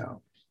good, but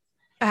no.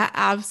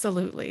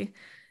 Absolutely.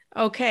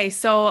 Okay.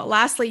 So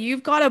lastly,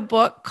 you've got a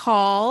book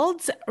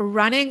called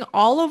Running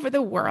All Over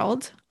the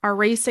World, A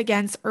Race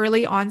Against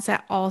Early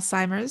Onset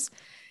Alzheimer's.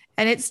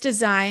 And it's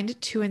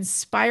designed to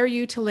inspire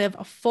you to live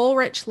a full,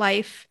 rich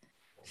life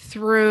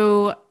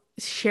through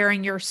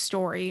sharing your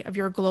story of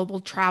your global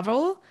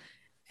travel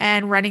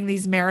and running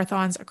these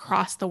marathons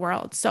across the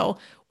world. So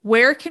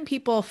where can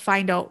people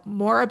find out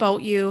more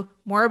about you,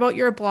 more about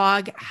your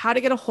blog, how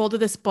to get a hold of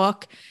this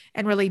book,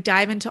 and really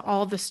dive into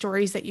all of the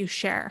stories that you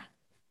share?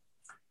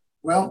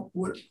 Well,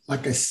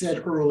 like I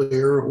said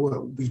earlier,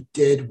 what we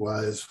did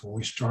was when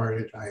we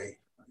started, I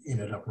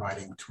ended up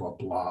writing to a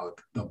blog.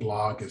 The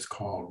blog is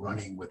called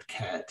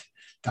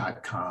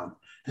runningwithkat.com.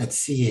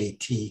 That's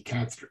CAT.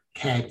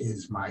 Cat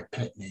is my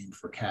pet name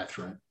for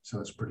Catherine. So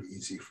it's pretty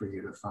easy for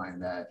you to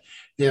find that.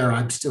 There,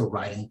 I'm still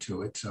writing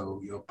to it. So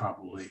you'll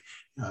probably,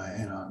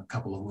 in a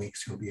couple of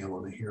weeks, you'll be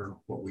able to hear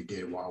what we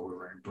did while we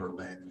were in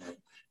Berlin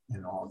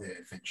and all the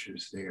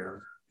adventures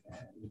there,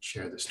 and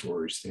share the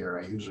stories there.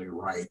 I usually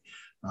write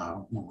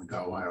when we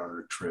go out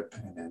on a trip,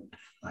 and then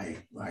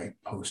I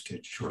post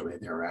it shortly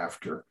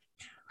thereafter.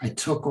 I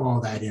took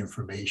all that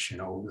information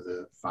over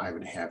the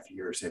 5.5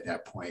 years at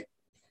that point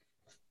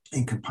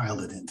and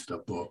compiled it into the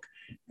book.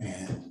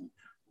 And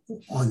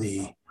on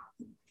the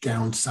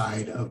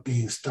downside of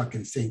being stuck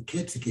in St.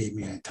 Kitts, it gave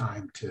me a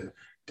time to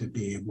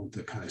be able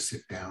to kind of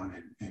sit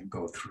down and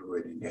go through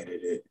it and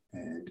edit it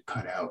and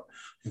cut out.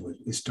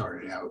 It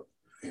started out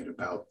at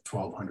about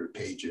 1,200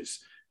 pages,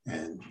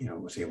 and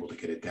was able to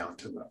get it down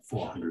to about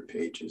 400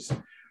 pages.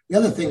 The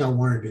other thing I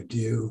wanted to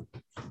do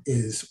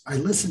is I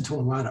listen to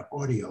a lot of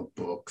audio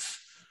books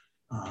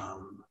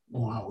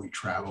while we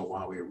travel,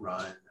 while we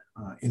run,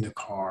 in the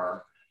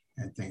car,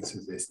 and things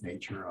of this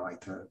nature. I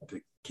like to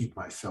keep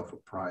myself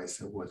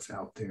apprised of what's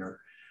out there.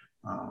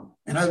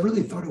 And I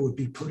really thought it would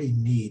be pretty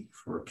neat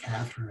for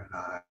Catherine and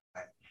I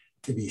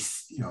to be,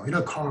 in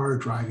a car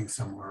driving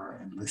somewhere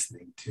and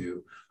listening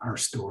to our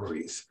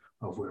stories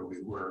of where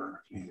we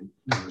were. And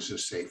let's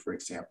just say, for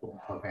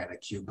example, Havana,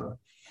 Cuba.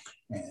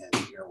 And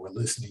we're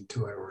listening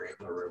to it, we're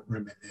able to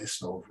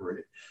reminisce over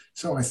it.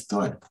 So I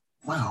thought,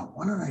 wow,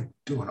 why don't I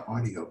do an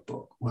audio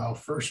book? Well,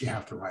 first you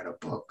have to write a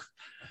book.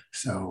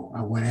 So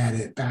I went at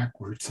it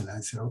backwards, and I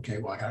said, okay,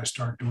 well, I got to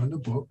start doing the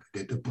book. I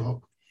did the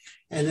book.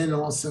 And then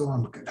also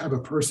I'm the type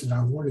of person,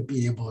 I want to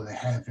be able to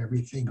have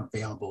everything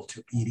available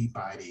to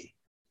anybody.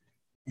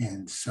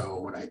 And so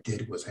what I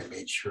did was I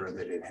made sure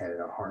that it had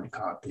a hard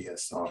copy, a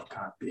soft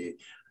copy.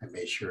 I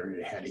made sure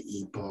it had an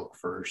ebook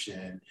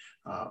version,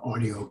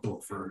 audio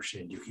book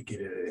version. You could get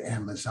it at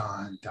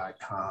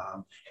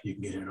Amazon.com. You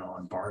can get it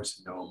on Barnes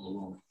and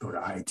Noble, go to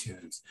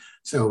iTunes.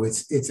 So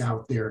it's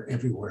out there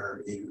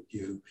everywhere.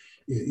 You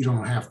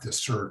don't have to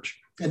search.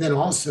 And then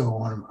also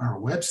on our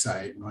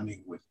website,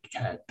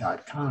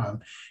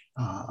 runningwithkat.com,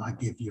 I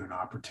give you an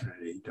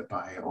opportunity to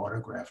buy an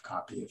autograph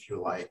copy if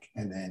you like.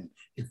 And then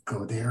you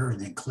go there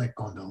and then click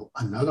on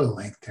another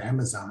link to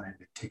Amazon, and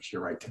it takes you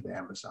right to the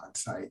Amazon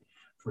site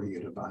for you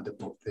to buy the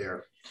book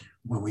there.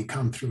 When we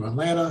come through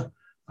Atlanta,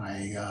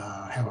 I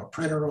have a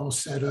printer all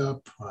set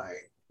up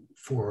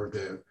for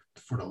the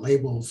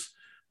labels.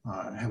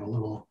 I have a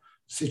little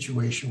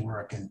situation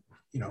where I can,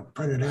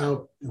 print it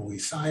out, and we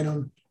sign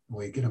them.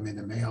 We get them in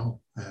the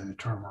mail and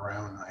turn them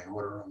around. I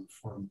order them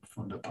from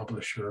the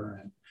publisher,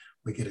 and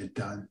we get it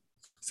done.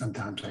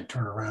 Sometimes I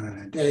turn around in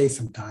a day.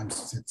 Sometimes,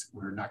 since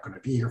we're not going to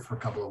be here for a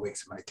couple of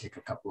weeks, it might take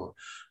a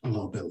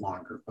little bit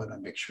longer, but I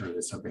make sure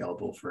it's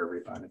available for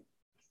everybody.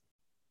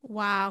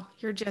 Wow.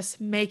 You're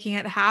just making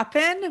it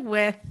happen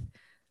with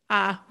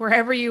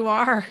wherever you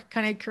are,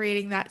 kind of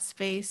creating that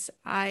space.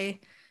 I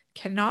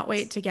cannot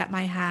wait to get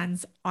my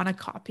hands on a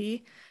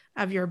copy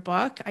of your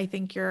book. I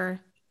think your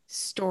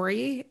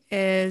story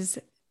is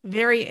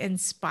very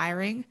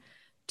inspiring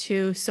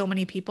to so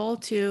many people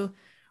to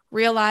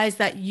realize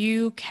that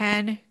you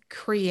can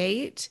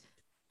create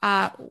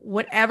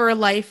whatever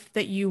life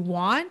that you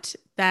want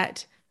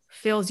that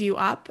fills you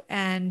up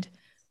and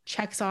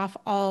checks off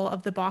all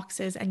of the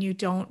boxes, and you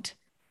don't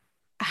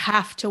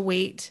have to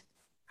wait.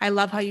 I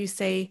love how you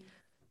say,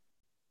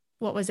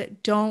 what was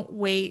it? Don't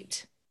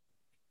wait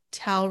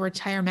till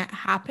retirement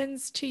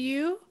happens to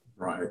you.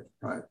 Right.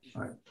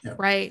 Yeah.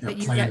 right? Yeah. That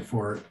you Plan get.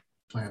 for it.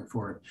 Plan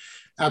for it.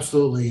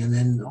 Absolutely. And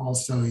then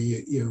also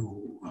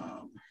you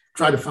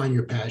try to find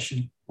your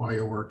passion while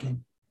you're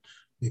working,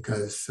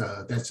 because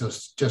that's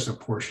just a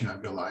portion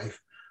of your life.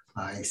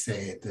 I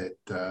say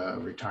that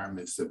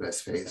retirement is the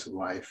best phase of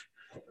life,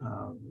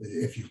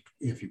 if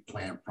you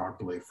plan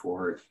properly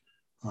for it.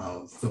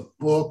 The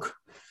book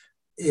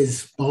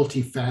is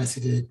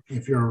multifaceted.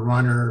 If you're a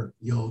runner,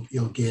 you'll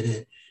get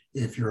it.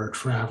 If you're a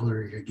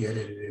traveler, you get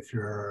it. If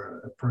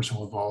you're a person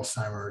with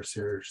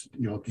Alzheimer's,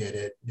 you'll get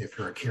it. If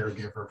you're a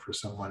caregiver for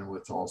someone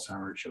with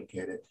Alzheimer's, you'll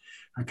get it.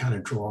 I kind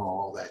of draw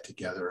all that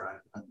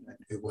together.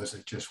 It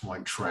wasn't just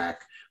one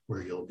track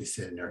where you'll be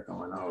sitting there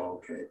going, "Oh,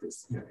 okay,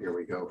 here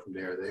we go from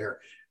there to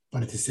there."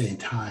 But at the same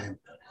time,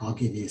 I'll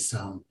give you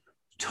some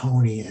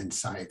Tony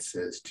insights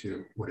as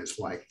to what it's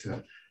like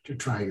to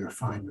try to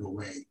find your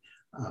way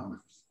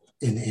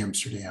in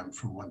Amsterdam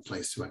from one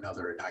place to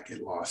another and not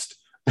get lost.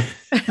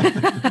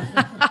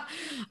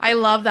 I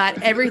love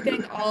that.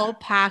 Everything all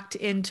packed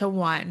into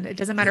one. It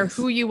doesn't matter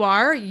who you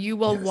are, you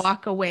will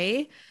walk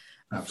away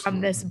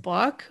from this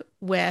book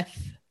with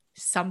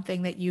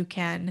something that you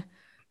can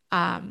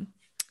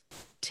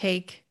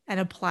take and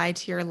apply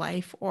to your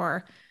life,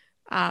 or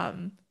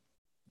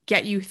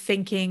get you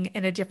thinking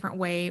in a different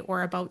way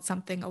or about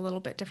something a little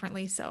bit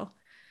differently. So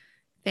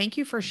thank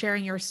you for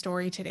sharing your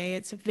story today.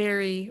 It's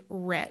very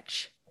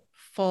rich,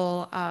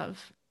 full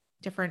of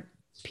different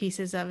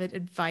pieces of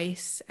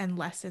advice and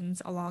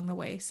lessons along the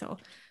way. So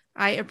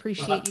I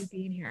appreciate you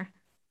being here.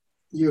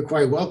 You're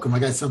quite welcome. I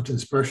got something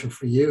special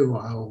for you.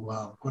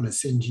 I'm going to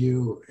send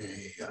you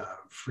a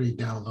free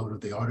download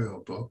of the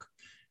audio book.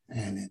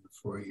 And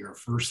for your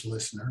first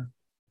listener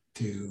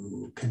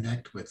to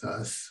connect with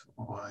us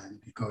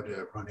go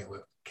to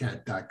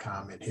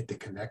runningwithkat.com and hit the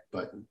connect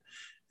button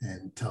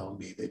and tell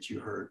me that you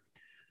heard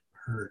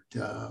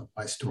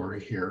my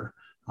story here.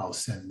 I'll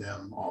send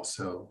them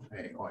also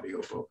an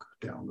audiobook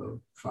download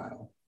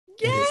file.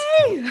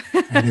 Yay!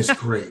 And it's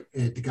great.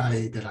 The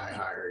guy that I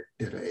hired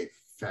did a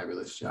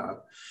fabulous job.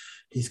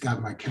 He's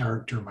got my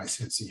character, my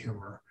sense of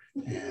humor,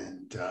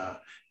 and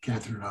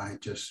Catherine and I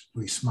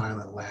we smile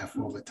and laugh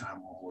all the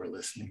time while we're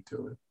listening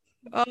to it.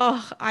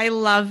 Oh, I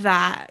love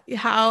that.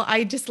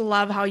 I just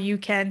love how you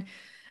can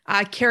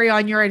carry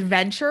on your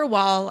adventure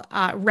while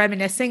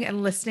reminiscing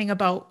and listening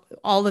about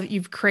all that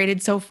you've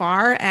created so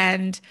far,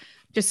 and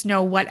just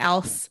know what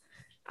else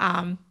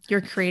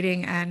you're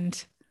creating.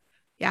 And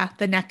yeah,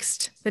 the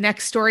next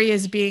story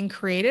is being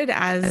created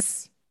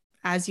as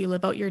you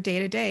live out your day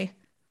to day.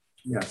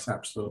 Yes,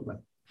 absolutely.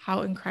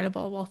 How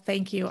incredible. Well,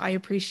 thank you. I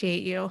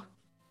appreciate you.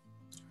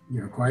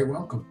 You're quite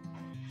welcome.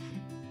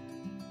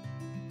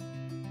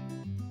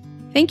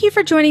 Thank you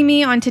for joining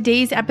me on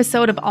today's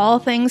episode of All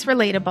Things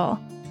Relatable.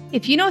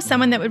 If you know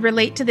someone that would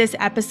relate to this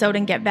episode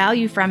and get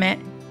value from it,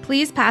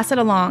 please pass it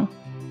along.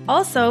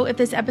 Also, if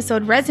this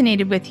episode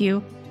resonated with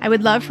you, I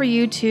would love for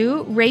you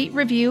to rate,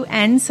 review,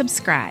 and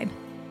subscribe.